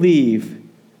do believe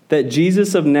that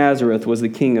Jesus of Nazareth was the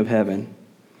King of heaven,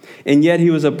 and yet he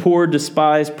was a poor,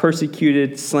 despised,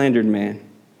 persecuted, slandered man.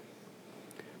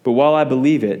 But while I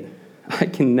believe it, I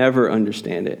can never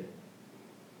understand it.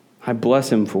 I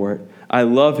bless him for it. I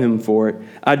love him for it.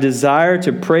 I desire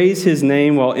to praise his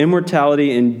name while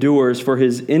immortality endures for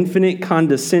his infinite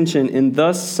condescension in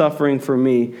thus suffering for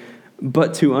me.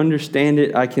 But to understand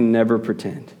it, I can never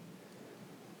pretend.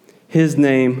 His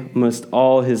name must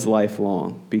all his life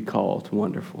long be called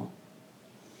wonderful."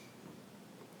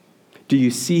 Do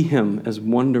you see him as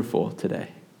wonderful today?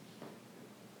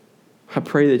 I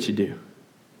pray that you do.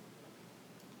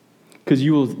 Because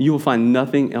you will find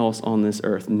nothing else on this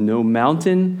earth. No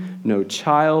mountain, no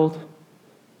child,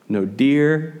 no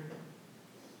deer,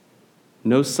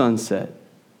 no sunset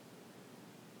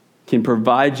can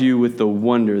provide you with the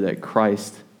wonder that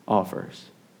Christ offers.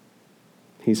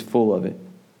 He's full of it.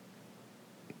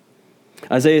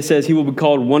 Isaiah says he will be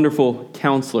called Wonderful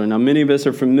Counselor. Now, many of us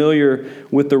are familiar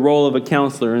with the role of a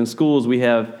counselor. In schools, we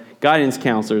have guidance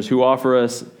counselors who offer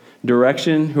us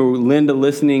direction, who lend a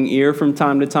listening ear from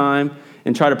time to time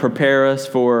and try to prepare us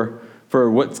for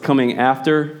what's coming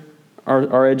after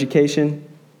our education.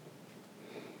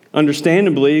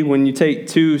 Understandably, when you take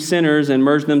two sinners and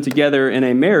merge them together in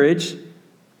a marriage,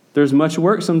 there's much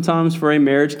work sometimes for a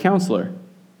marriage counselor.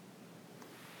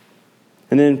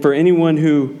 And then for anyone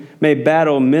who may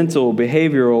battle mental,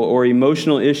 behavioral, or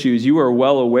emotional issues, you are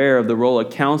well aware of the role a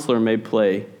counselor may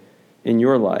play in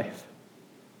your life.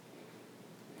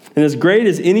 And as great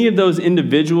as any of those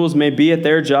individuals may be at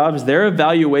their jobs, their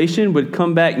evaluation would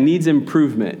come back needs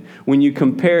improvement when you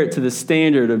compare it to the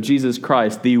standard of Jesus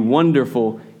Christ, the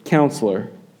wonderful counselor.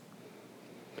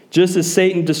 Just as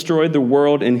Satan destroyed the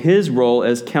world in his role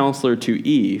as counselor to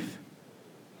Eve,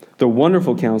 the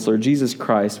wonderful counselor, Jesus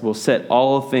Christ, will set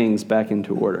all things back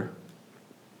into order.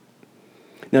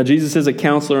 Now, Jesus is a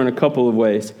counselor in a couple of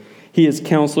ways. He is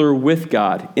counselor with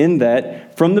God, in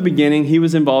that from the beginning he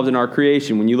was involved in our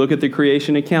creation. When you look at the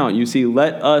creation account, you see,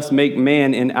 let us make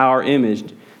man in our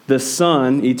image. The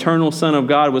Son, eternal Son of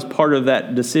God, was part of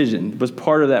that decision, was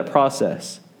part of that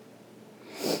process.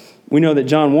 We know that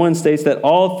John 1 states that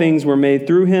all things were made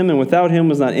through him, and without him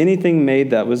was not anything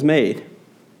made that was made.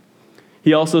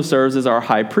 He also serves as our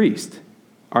high priest,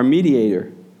 our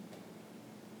mediator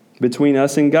between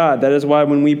us and God. That is why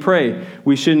when we pray,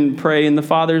 we shouldn't pray in the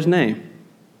Father's name.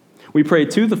 We pray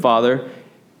to the Father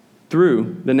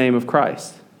through the name of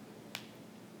Christ.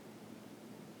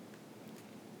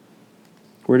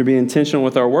 We're to be intentional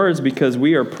with our words because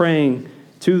we are praying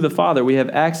to the Father. We have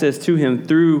access to him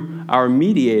through our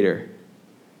mediator,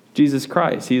 Jesus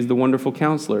Christ. He is the wonderful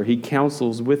counselor. He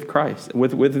counsels with Christ,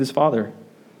 with his Father.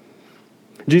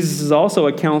 Jesus is also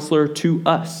a counselor to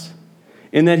us,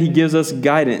 in that he gives us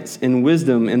guidance and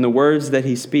wisdom in the words that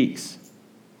he speaks.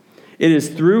 It is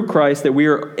through Christ that we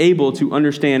are able to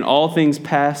understand all things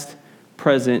past,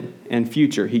 present, and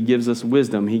future. He gives us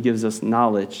wisdom. He gives us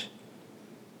knowledge.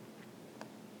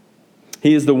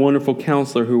 He is the wonderful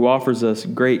counselor who offers us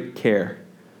great care.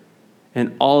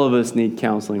 And all of us need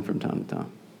counseling from time to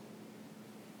time.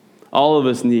 All of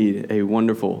us need a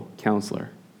wonderful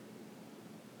counselor.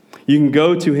 You can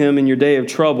go to him in your day of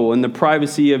trouble, in the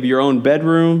privacy of your own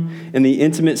bedroom, in the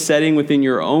intimate setting within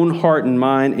your own heart and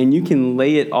mind, and you can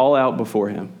lay it all out before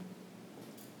him.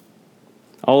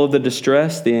 All of the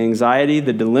distress, the anxiety,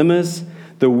 the dilemmas,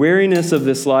 the weariness of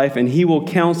this life, and he will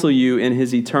counsel you in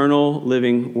his eternal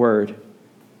living word.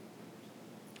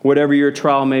 Whatever your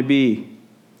trial may be,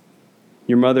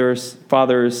 your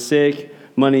father is sick,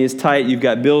 money is tight, you've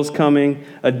got bills coming,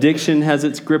 addiction has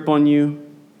its grip on you.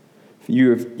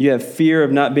 You have fear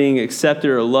of not being accepted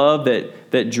or loved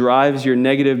that drives your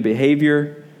negative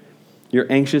behavior. You're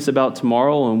anxious about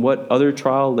tomorrow and what other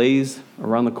trial lays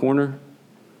around the corner.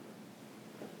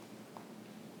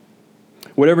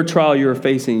 Whatever trial you're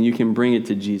facing, you can bring it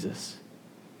to Jesus.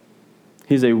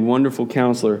 He's a wonderful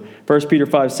counselor. 1 Peter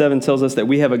 5:7 tells us that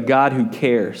we have a God who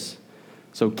cares.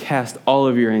 So cast all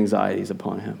of your anxieties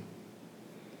upon him.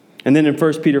 And then in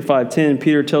 1 Peter 5:10,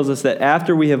 Peter tells us that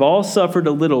after we have all suffered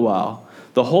a little while,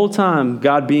 the whole time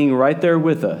God being right there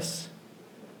with us,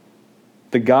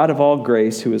 the God of all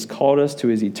grace who has called us to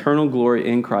his eternal glory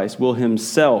in Christ will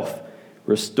himself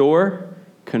restore,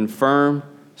 confirm,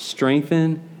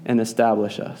 strengthen, and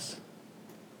establish us.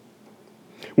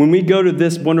 When we go to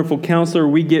this wonderful counselor,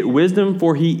 we get wisdom,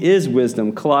 for he is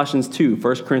wisdom. Colossians 2,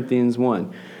 1 Corinthians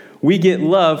 1. We get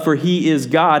love, for he is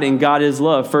God, and God is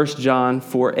love. 1 John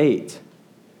 4:8.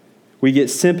 We get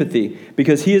sympathy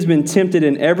because he has been tempted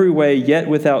in every way, yet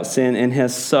without sin, and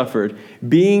has suffered,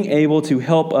 being able to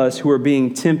help us who are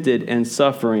being tempted and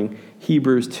suffering.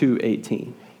 Hebrews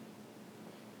 2:18.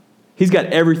 He's got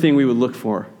everything we would look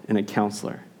for in a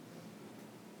counselor.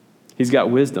 He's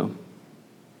got wisdom.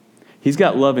 He's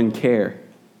got love and care.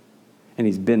 And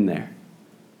he's been there.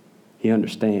 He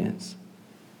understands.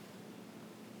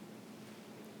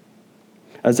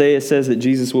 Isaiah says that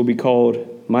Jesus will be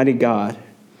called Mighty God,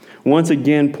 once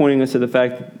again pointing us to the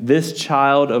fact that this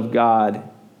child of God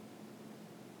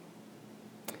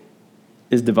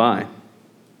is divine,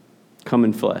 come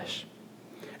in flesh.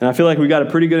 And I feel like we got a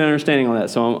pretty good understanding on that,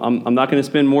 so I'm not going to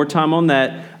spend more time on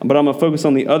that, but I'm going to focus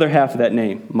on the other half of that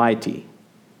name, mighty.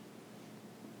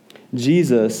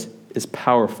 Jesus is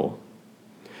powerful.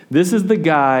 This is the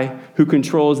guy who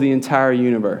controls the entire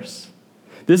universe.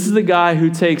 This is the guy who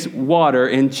takes water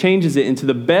and changes it into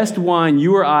the best wine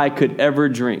you or I could ever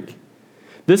drink.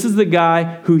 This is the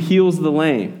guy who heals the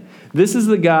lame. This is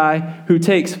the guy who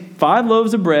takes 5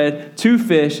 loaves of bread, 2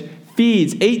 fish,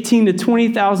 feeds 18 to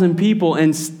 20,000 people,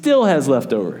 and still has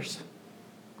leftovers.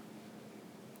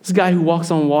 This is a guy who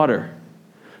walks on water,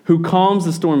 who calms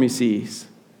the stormy seas,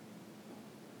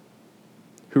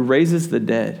 who raises the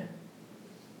dead.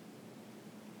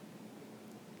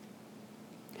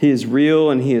 He is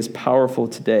real and he is powerful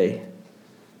today.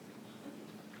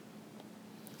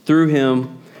 Through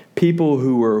him, people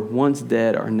who were once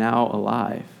dead are now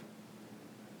alive.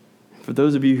 For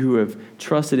those of you who have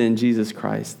trusted in Jesus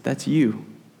Christ, that's you.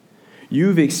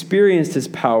 You've experienced his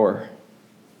power.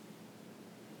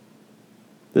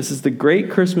 This is the great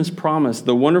Christmas promise,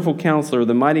 the wonderful counselor,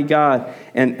 the mighty God,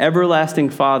 and everlasting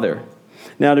Father.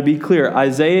 Now, to be clear,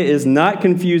 Isaiah is not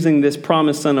confusing this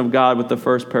promised Son of God with the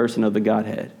first person of the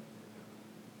Godhead.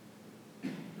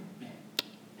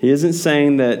 He isn't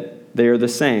saying that they are the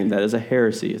same. That is a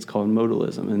heresy. It's called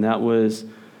modalism, and that was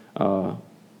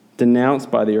denounced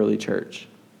by the early church.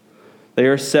 They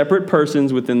are separate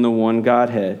persons within the one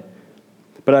Godhead.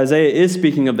 But Isaiah is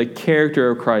speaking of the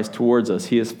character of Christ towards us.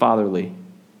 He is fatherly.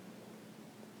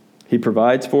 He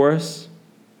provides for us.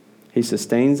 He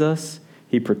sustains us.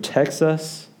 He protects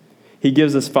us. He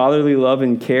gives us fatherly love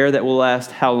and care that will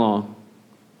last how long?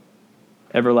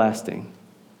 Everlasting.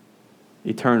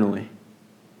 Eternally.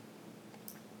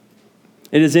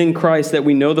 It is in Christ that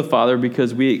we know the Father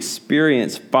because we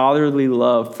experience fatherly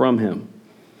love from him.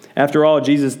 After all,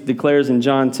 Jesus declares in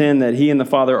John 10 that he and the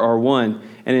Father are one.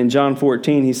 And in John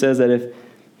 14, he says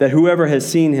that whoever has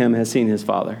seen him has seen his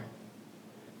Father.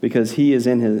 Because he is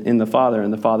in the Father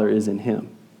and the Father is in him.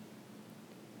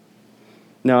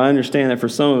 Now, I understand that for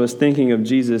some of us, thinking of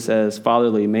Jesus as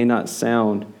fatherly may not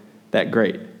sound that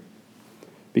great.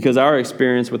 Because our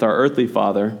experience with our earthly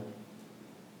father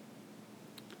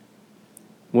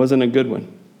wasn't a good one.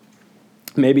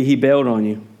 Maybe he bailed on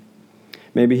you.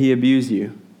 Maybe he abused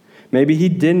you. Maybe he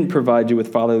didn't provide you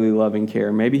with fatherly love and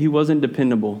care. Maybe he wasn't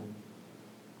dependable.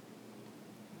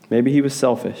 Maybe he was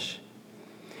selfish.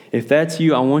 If that's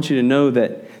you, I want you to know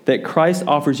that Christ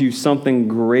offers you something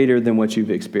greater than what you've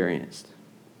experienced.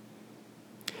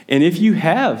 And if you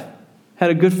have had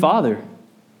a good father,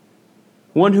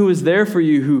 one who was there for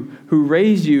you, who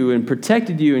raised you and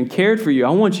protected you and cared for you, I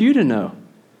want you to know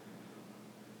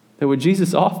that what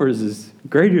Jesus offers is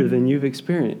greater than you've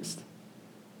experienced.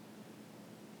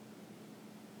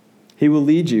 He will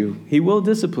lead you. He will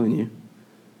discipline you.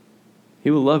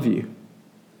 He will love you.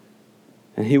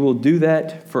 And he will do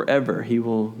that forever. He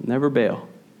will never bail.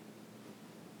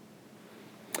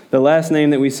 The last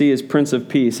name that we see is Prince of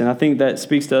Peace, and I think that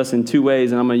speaks to us in 2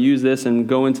 ways, and I'm going to use this and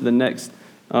go into the next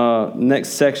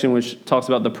section, which talks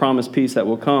about the promised peace that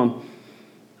will come.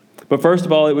 But first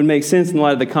of all, it would make sense in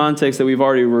light of the context that we've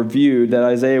already reviewed that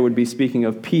Isaiah would be speaking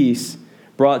of peace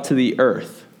brought to the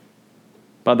earth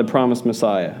by the promised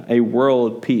Messiah, a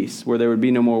world peace where there would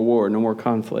be no more war, no more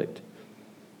conflict.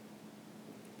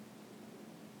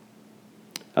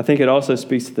 I think it also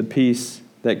speaks to the peace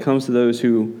that comes to those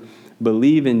who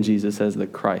believe in Jesus as the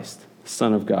Christ, the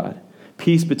Son of God.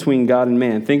 Peace between God and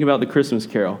man. Think about the Christmas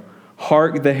carol.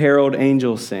 Hark the herald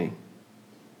angels sing.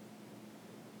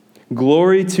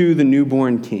 Glory to the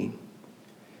newborn King.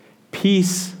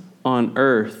 Peace on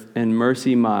earth and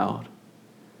mercy mild.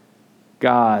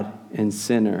 God and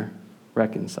sinner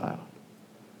reconciled.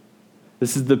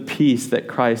 This is the peace that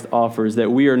Christ offers, that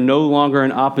we are no longer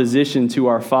in opposition to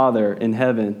our Father in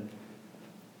heaven,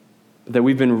 but that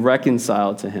we've been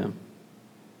reconciled to him.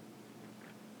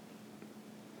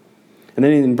 And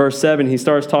then in verse 7, he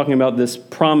starts talking about this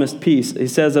promised peace. He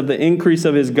says, of the increase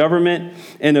of his government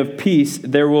and of peace,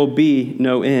 there will be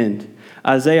no end.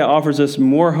 Isaiah offers us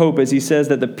more hope as he says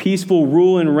that the peaceful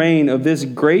rule and reign of this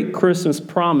great Christmas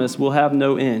promise will have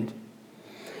no end.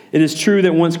 It is true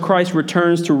that once Christ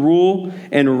returns to rule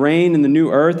and reign in the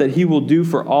new earth, that he will do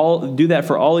that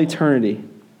for all eternity.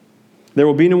 There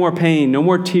will be no more pain, no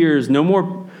more tears, no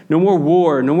more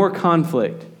war, no more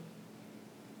conflict.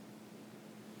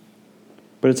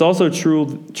 But it's also true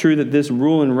that this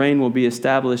rule and reign will be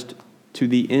established to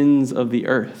the ends of the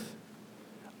earth,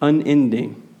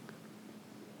 unending.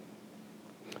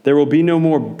 There will be no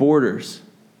more borders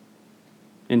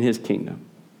in his kingdom.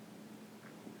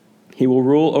 He will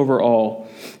rule over all.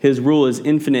 His rule is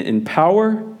infinite in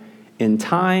power, in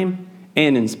time,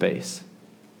 and in space.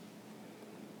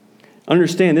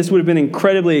 Understand, this would have been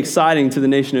incredibly exciting to the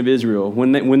nation of Israel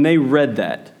when they read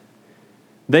that.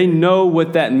 They know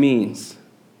what that means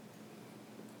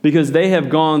because they have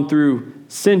gone through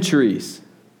centuries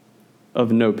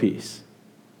of no peace.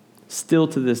 Still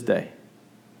to this day,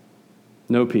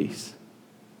 no peace.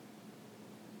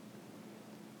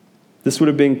 This would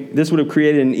have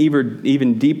created an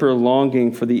even deeper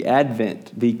longing for the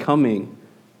advent, the coming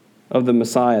of the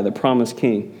Messiah, the promised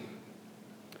King.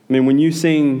 I mean, when you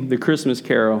sing the Christmas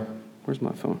carol, where's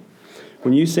my phone?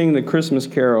 When you sing the Christmas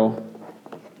carol,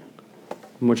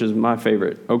 which is my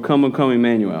favorite, O come,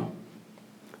 Emmanuel,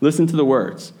 listen to the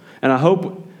words. And I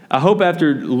hope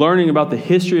after learning about the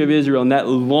history of Israel and that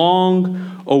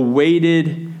long-awaited,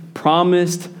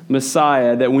 promised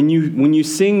Messiah, that when you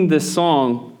sing this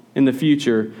song in the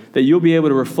future, that you'll be able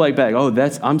to reflect back,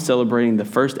 I'm celebrating the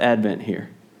first Advent here.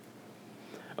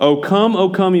 O come,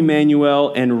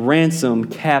 Emmanuel, and ransom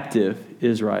captive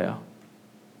Israel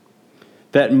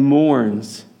that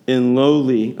mourns in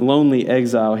lonely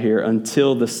exile here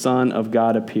until the Son of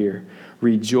God appear.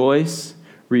 Rejoice,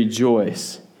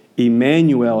 rejoice.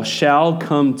 Emmanuel shall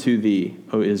come to thee,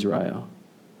 O Israel.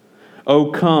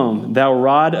 O come, thou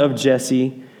rod of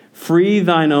Jesse, free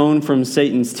thine own from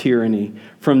Satan's tyranny.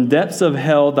 From depths of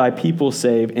hell thy people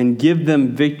save, and give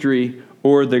them victory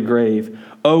o'er the grave.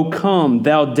 O come,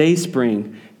 thou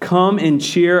dayspring, come and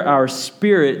cheer our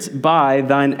spirits by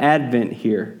thine advent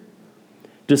here.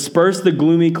 Disperse the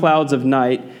gloomy clouds of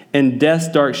night, and death's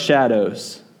dark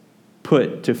shadows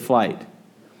put to flight.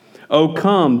 O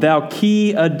come, thou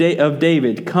key of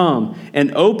David, come,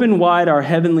 and open wide our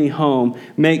heavenly home.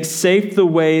 Make safe the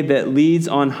way that leads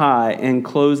on high, and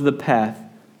close the path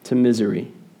to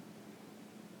misery.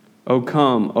 O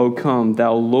come,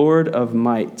 thou Lord of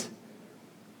might,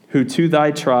 who to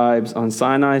thy tribes on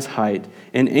Sinai's height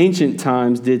in ancient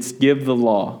times didst give the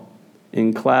law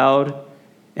in cloud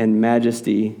and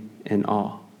majesty and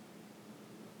awe.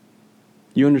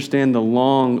 You understand the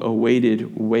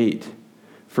long-awaited wait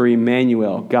for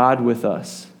Emmanuel, God with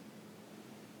us.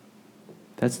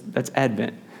 That's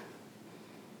Advent.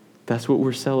 That's what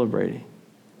we're celebrating.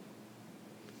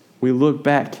 We look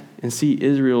back and see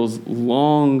Israel's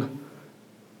longing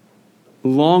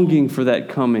for that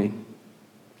coming.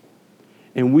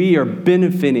 And we are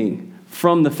benefiting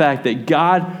from the fact that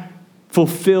God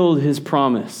fulfilled his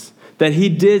promise, that he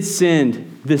did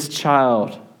send this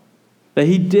child, that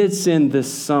he did send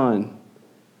this son,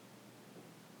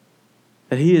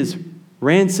 that he is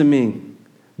ransoming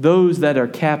those that are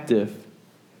captive,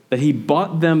 that he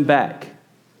bought them back.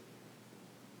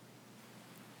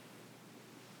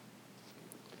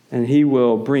 And he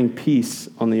will bring peace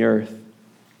on the earth.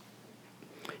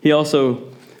 He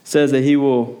also says that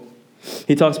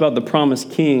he talks about the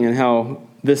promised king and how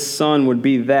this son would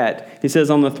be that. He says,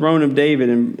 on the throne of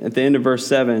David, at the end of verse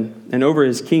 7, and over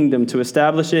his kingdom, to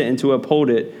establish it and to uphold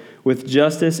it with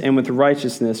justice and with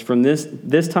righteousness from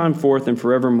this time forth and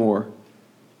forevermore.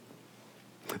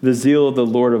 The zeal of the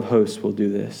Lord of hosts will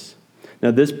do this.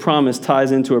 Now, this promise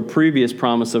ties into a previous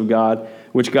promise of God,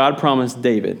 which God promised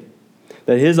David,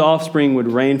 that his offspring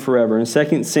would reign forever. In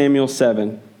 2 Samuel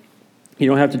 7, you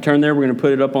don't have to turn there. We're going to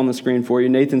put it up on the screen for you.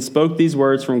 Nathan spoke these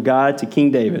words from God to King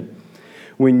David.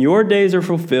 When your days are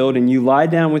fulfilled and you lie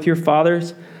down with your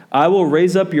fathers, I will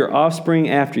raise up your offspring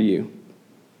after you,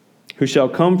 who shall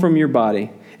come from your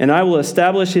body, and I will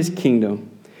establish his kingdom.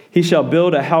 He shall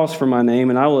build a house for my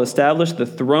name, and I will establish the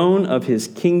throne of his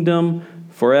kingdom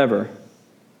forever.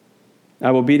 I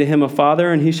will be to him a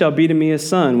father, and he shall be to me a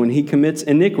son. When he commits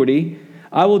iniquity,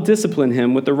 I will discipline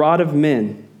him with the rod of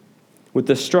men, with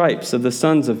the stripes of the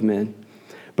sons of men.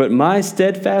 But my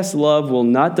steadfast love will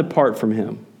not depart from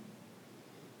him,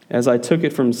 as I took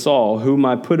it from Saul, whom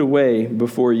I put away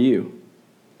before you.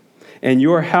 And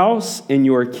your house and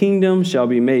your kingdom shall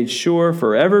be made sure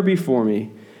forever before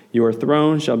me. Your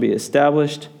throne shall be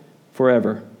established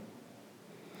forever.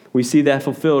 We see that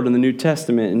fulfilled in the New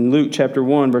Testament in Luke chapter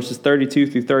 1, verses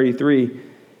 32 through 33.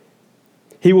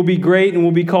 He will be great and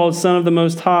will be called Son of the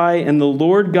Most High, and the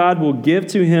Lord God will give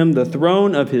to him the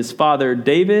throne of his father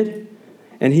David,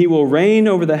 and he will reign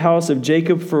over the house of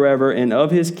Jacob forever, and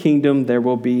of his kingdom there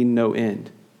will be no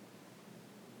end.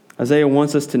 Isaiah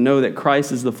wants us to know that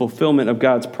Christ is the fulfillment of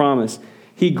God's promise.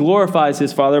 He glorifies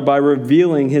his Father by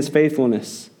revealing his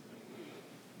faithfulness.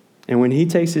 And when he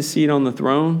takes his seat on the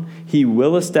throne, he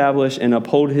will establish and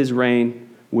uphold his reign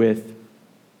with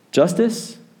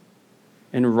justice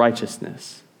and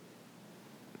righteousness.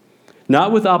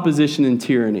 Not with opposition and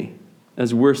tyranny,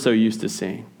 as we're so used to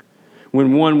seeing.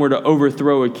 When one were to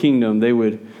overthrow a kingdom, they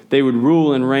would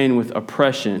rule and reign with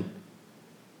oppression,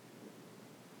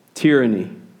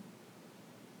 tyranny.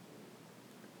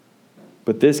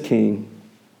 But this king,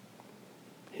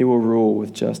 he will rule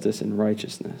with justice and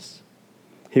righteousness.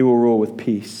 He will rule with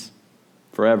peace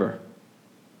forever.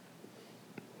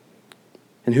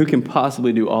 And who can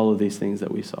possibly do all of these things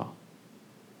that we saw?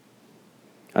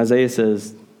 Isaiah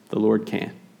says the Lord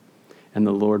can, and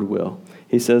the Lord will.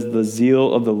 He says the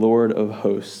zeal of the Lord of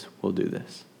hosts will do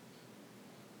this.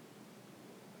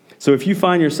 So if you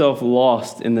find yourself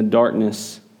lost in the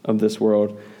darkness of this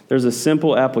world, there's a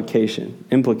simple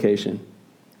implication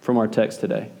from our text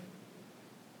today.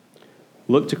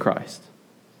 Look to Christ.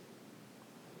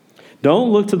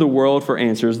 Don't look to the world for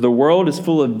answers. The world is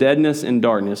full of deadness and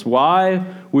darkness. Why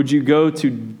would you go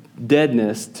to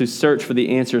deadness to search for the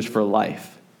answers for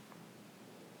life?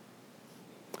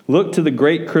 Look to the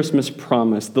great Christmas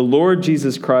promise, the Lord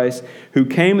Jesus Christ, who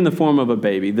came in the form of a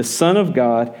baby, the Son of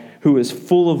God, who is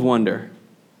full of wonder,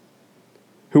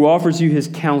 who offers you his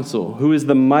counsel, who is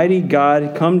the mighty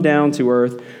God come down to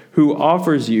earth, who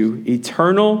offers you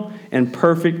eternal and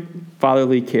perfect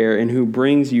fatherly care, and who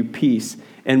brings you peace,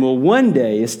 and will one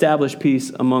day establish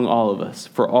peace among all of us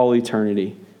for all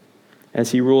eternity,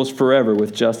 as he rules forever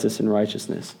with justice and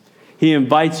righteousness. He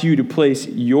invites you to place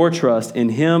your trust in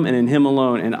him and in him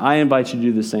alone, and I invite you to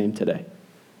do the same today.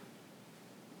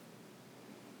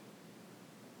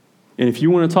 And if you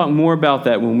want to talk more about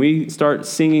that, when we start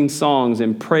singing songs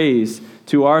and praise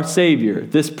to our Savior,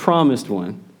 this promised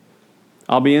one,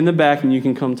 I'll be in the back and you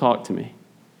can come talk to me.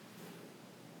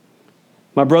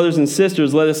 My brothers and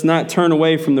sisters, let us not turn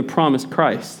away from the promised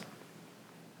Christ.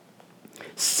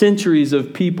 Centuries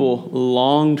of people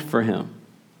longed for him,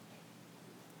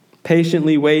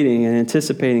 patiently waiting and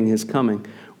anticipating his coming.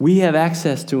 We have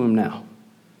access to him now.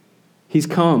 He's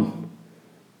come.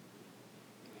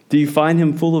 Do you find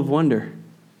him full of wonder?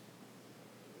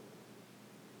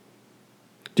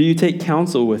 Do you take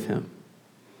counsel with him?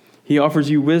 He offers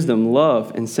you wisdom,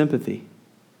 love, and sympathy.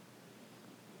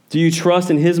 Do you trust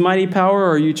in his mighty power,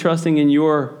 or are you trusting in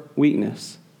your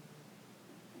weakness?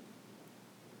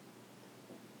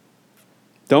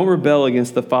 Don't rebel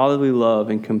against the fatherly love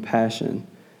and compassion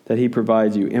that he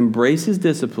provides you. Embrace his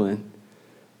discipline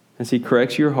as he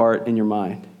corrects your heart and your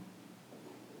mind.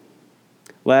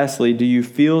 Lastly, do you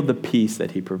feel the peace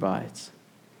that he provides?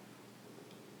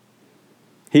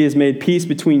 He has made peace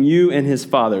between you and his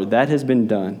Father. That has been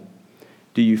done.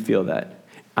 Do you feel that?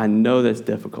 I know that's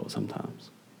difficult sometimes.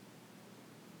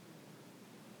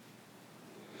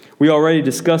 We already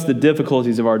discussed the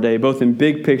difficulties of our day, both in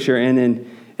big picture and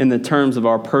in the terms of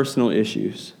our personal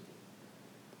issues.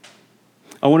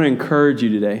 I want to encourage you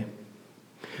today.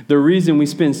 The reason we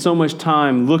spend so much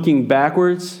time looking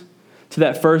backwards to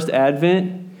that first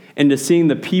Advent and to seeing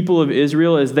the people of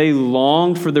Israel as they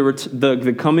longed for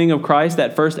the coming of Christ,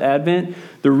 that first Advent,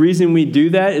 the reason we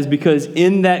do that is because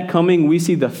in that coming we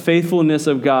see the faithfulness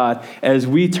of God as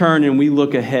we turn and we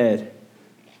look ahead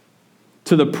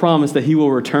to the promise that he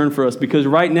will return for us. Because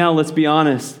right now, let's be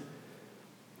honest,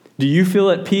 do you feel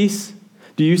at peace?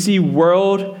 Do you see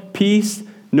world peace?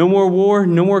 No more war,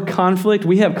 no more conflict.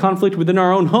 We have conflict within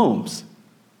our own homes,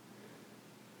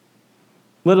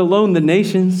 let alone the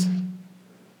nations.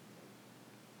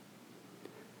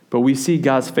 But we see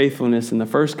God's faithfulness in the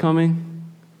first coming,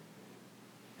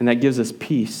 and that gives us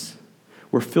peace.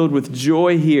 We're filled with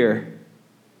joy here,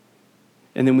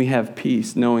 and then we have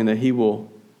peace knowing that he will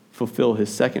fulfill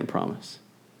his second promise.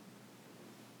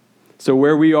 So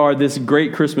where we are, this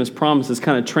great Christmas promise is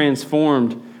kind of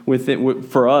transformed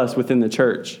for us within the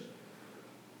church.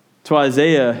 To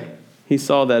Isaiah, he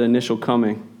saw that initial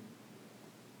coming,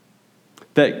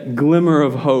 that glimmer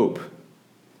of hope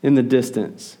in the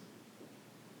distance.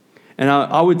 And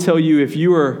I would tell you, if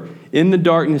you are in the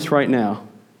darkness right now,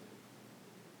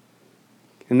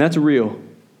 and that's real,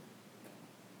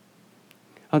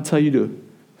 I'll tell you to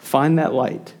find that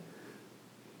light.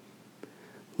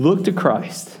 Look to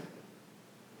Christ,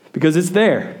 because it's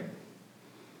there.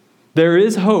 There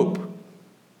is hope.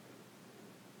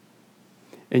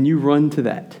 And you run to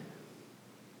that.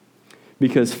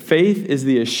 Because faith is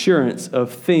the assurance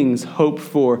of things hoped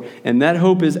for, and that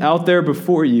hope is out there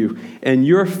before you, and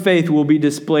your faith will be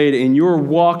displayed, and you're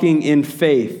walking in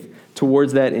faith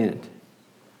towards that end.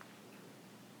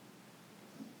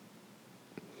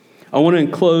 I want to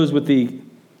close with the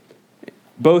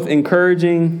both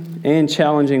encouraging and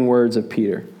challenging words of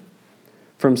Peter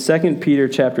from 2 Peter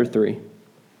chapter 3.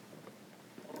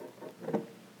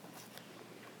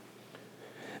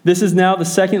 This is now the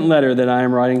second letter that I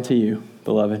am writing to you,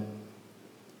 beloved.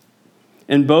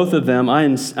 In both of them, I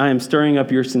am stirring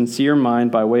up your sincere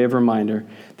mind by way of reminder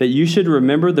that you should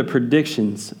remember the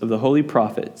predictions of the holy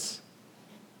prophets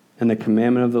and the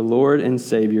commandment of the Lord and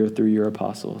Savior through your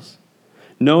apostles.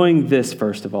 Knowing this,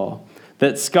 first of all,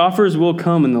 that scoffers will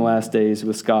come in the last days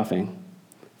with scoffing,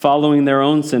 following their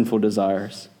own sinful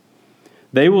desires.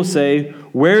 They will say,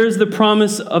 "Where is the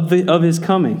promise of his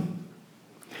coming?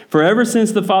 For ever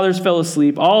since the fathers fell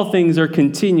asleep, all things are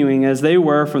continuing as they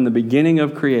were from the beginning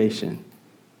of creation."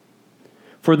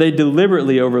 For they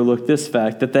deliberately overlooked this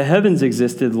fact, that the heavens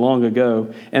existed long ago,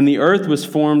 and the earth was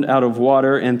formed out of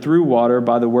water and through water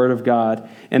by the word of God,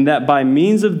 and that by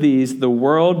means of these the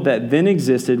world that then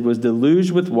existed was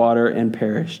deluged with water and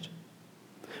perished.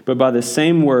 But by the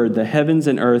same word the heavens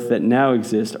and earth that now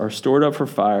exist are stored up for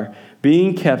fire,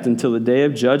 being kept until the day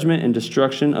of judgment and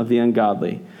destruction of the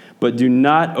ungodly. But do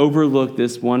not overlook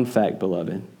this one fact,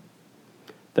 beloved,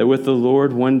 that with the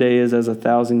Lord 1 day is as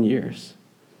 1,000 years,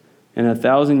 and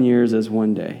 1,000 years as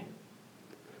 1 day.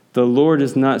 The Lord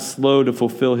is not slow to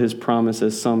fulfill his promise,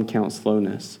 as some count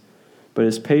slowness, but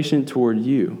is patient toward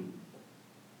you,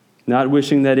 not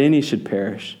wishing that any should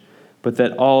perish, but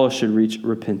that all should reach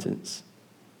repentance.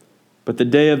 But the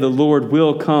day of the Lord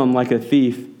will come like a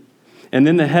thief, and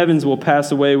then the heavens will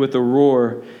pass away with a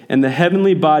roar, and the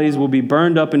heavenly bodies will be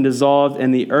burned up and dissolved,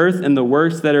 and the earth and the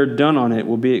works that are done on it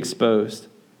will be exposed.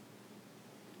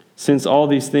 Since all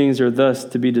these things are thus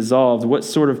to be dissolved, what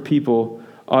sort of people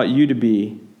ought you to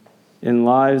be in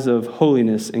lives of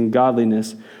holiness and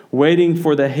godliness, waiting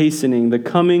for the hastening, the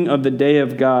coming of the day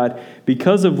of God,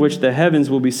 because of which the heavens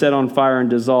will be set on fire and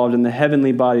dissolved, and the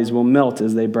heavenly bodies will melt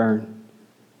as they burn?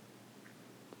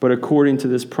 But according to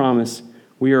this promise,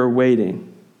 we are waiting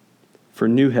for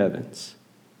new heavens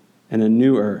and a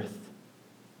new earth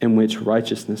in which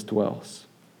righteousness dwells.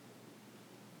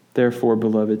 Therefore,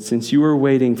 beloved, since you are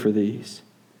waiting for these,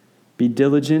 be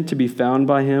diligent to be found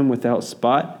by him without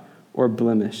spot or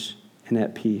blemish and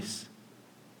at peace.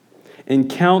 And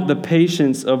count the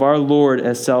patience of our Lord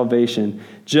as salvation,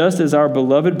 just as our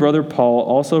beloved brother Paul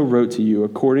also wrote to you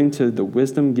according to the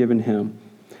wisdom given him,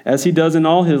 as he does in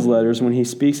all his letters when he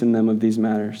speaks in them of these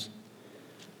matters.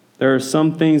 There are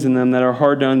some things in them that are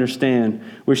hard to understand,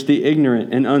 which the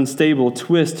ignorant and unstable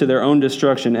twist to their own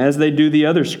destruction, as they do the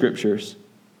other scriptures.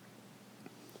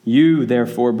 You,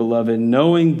 therefore, beloved,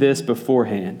 knowing this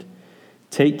beforehand,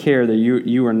 take care that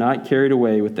you are not carried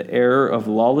away with the error of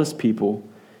lawless people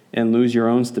and lose your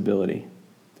own stability,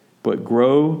 but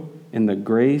grow in the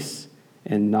grace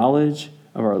and knowledge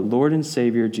of our Lord and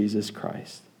Savior Jesus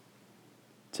Christ.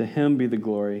 To him be the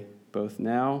glory, both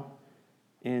now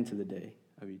and to the day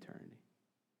of eternity.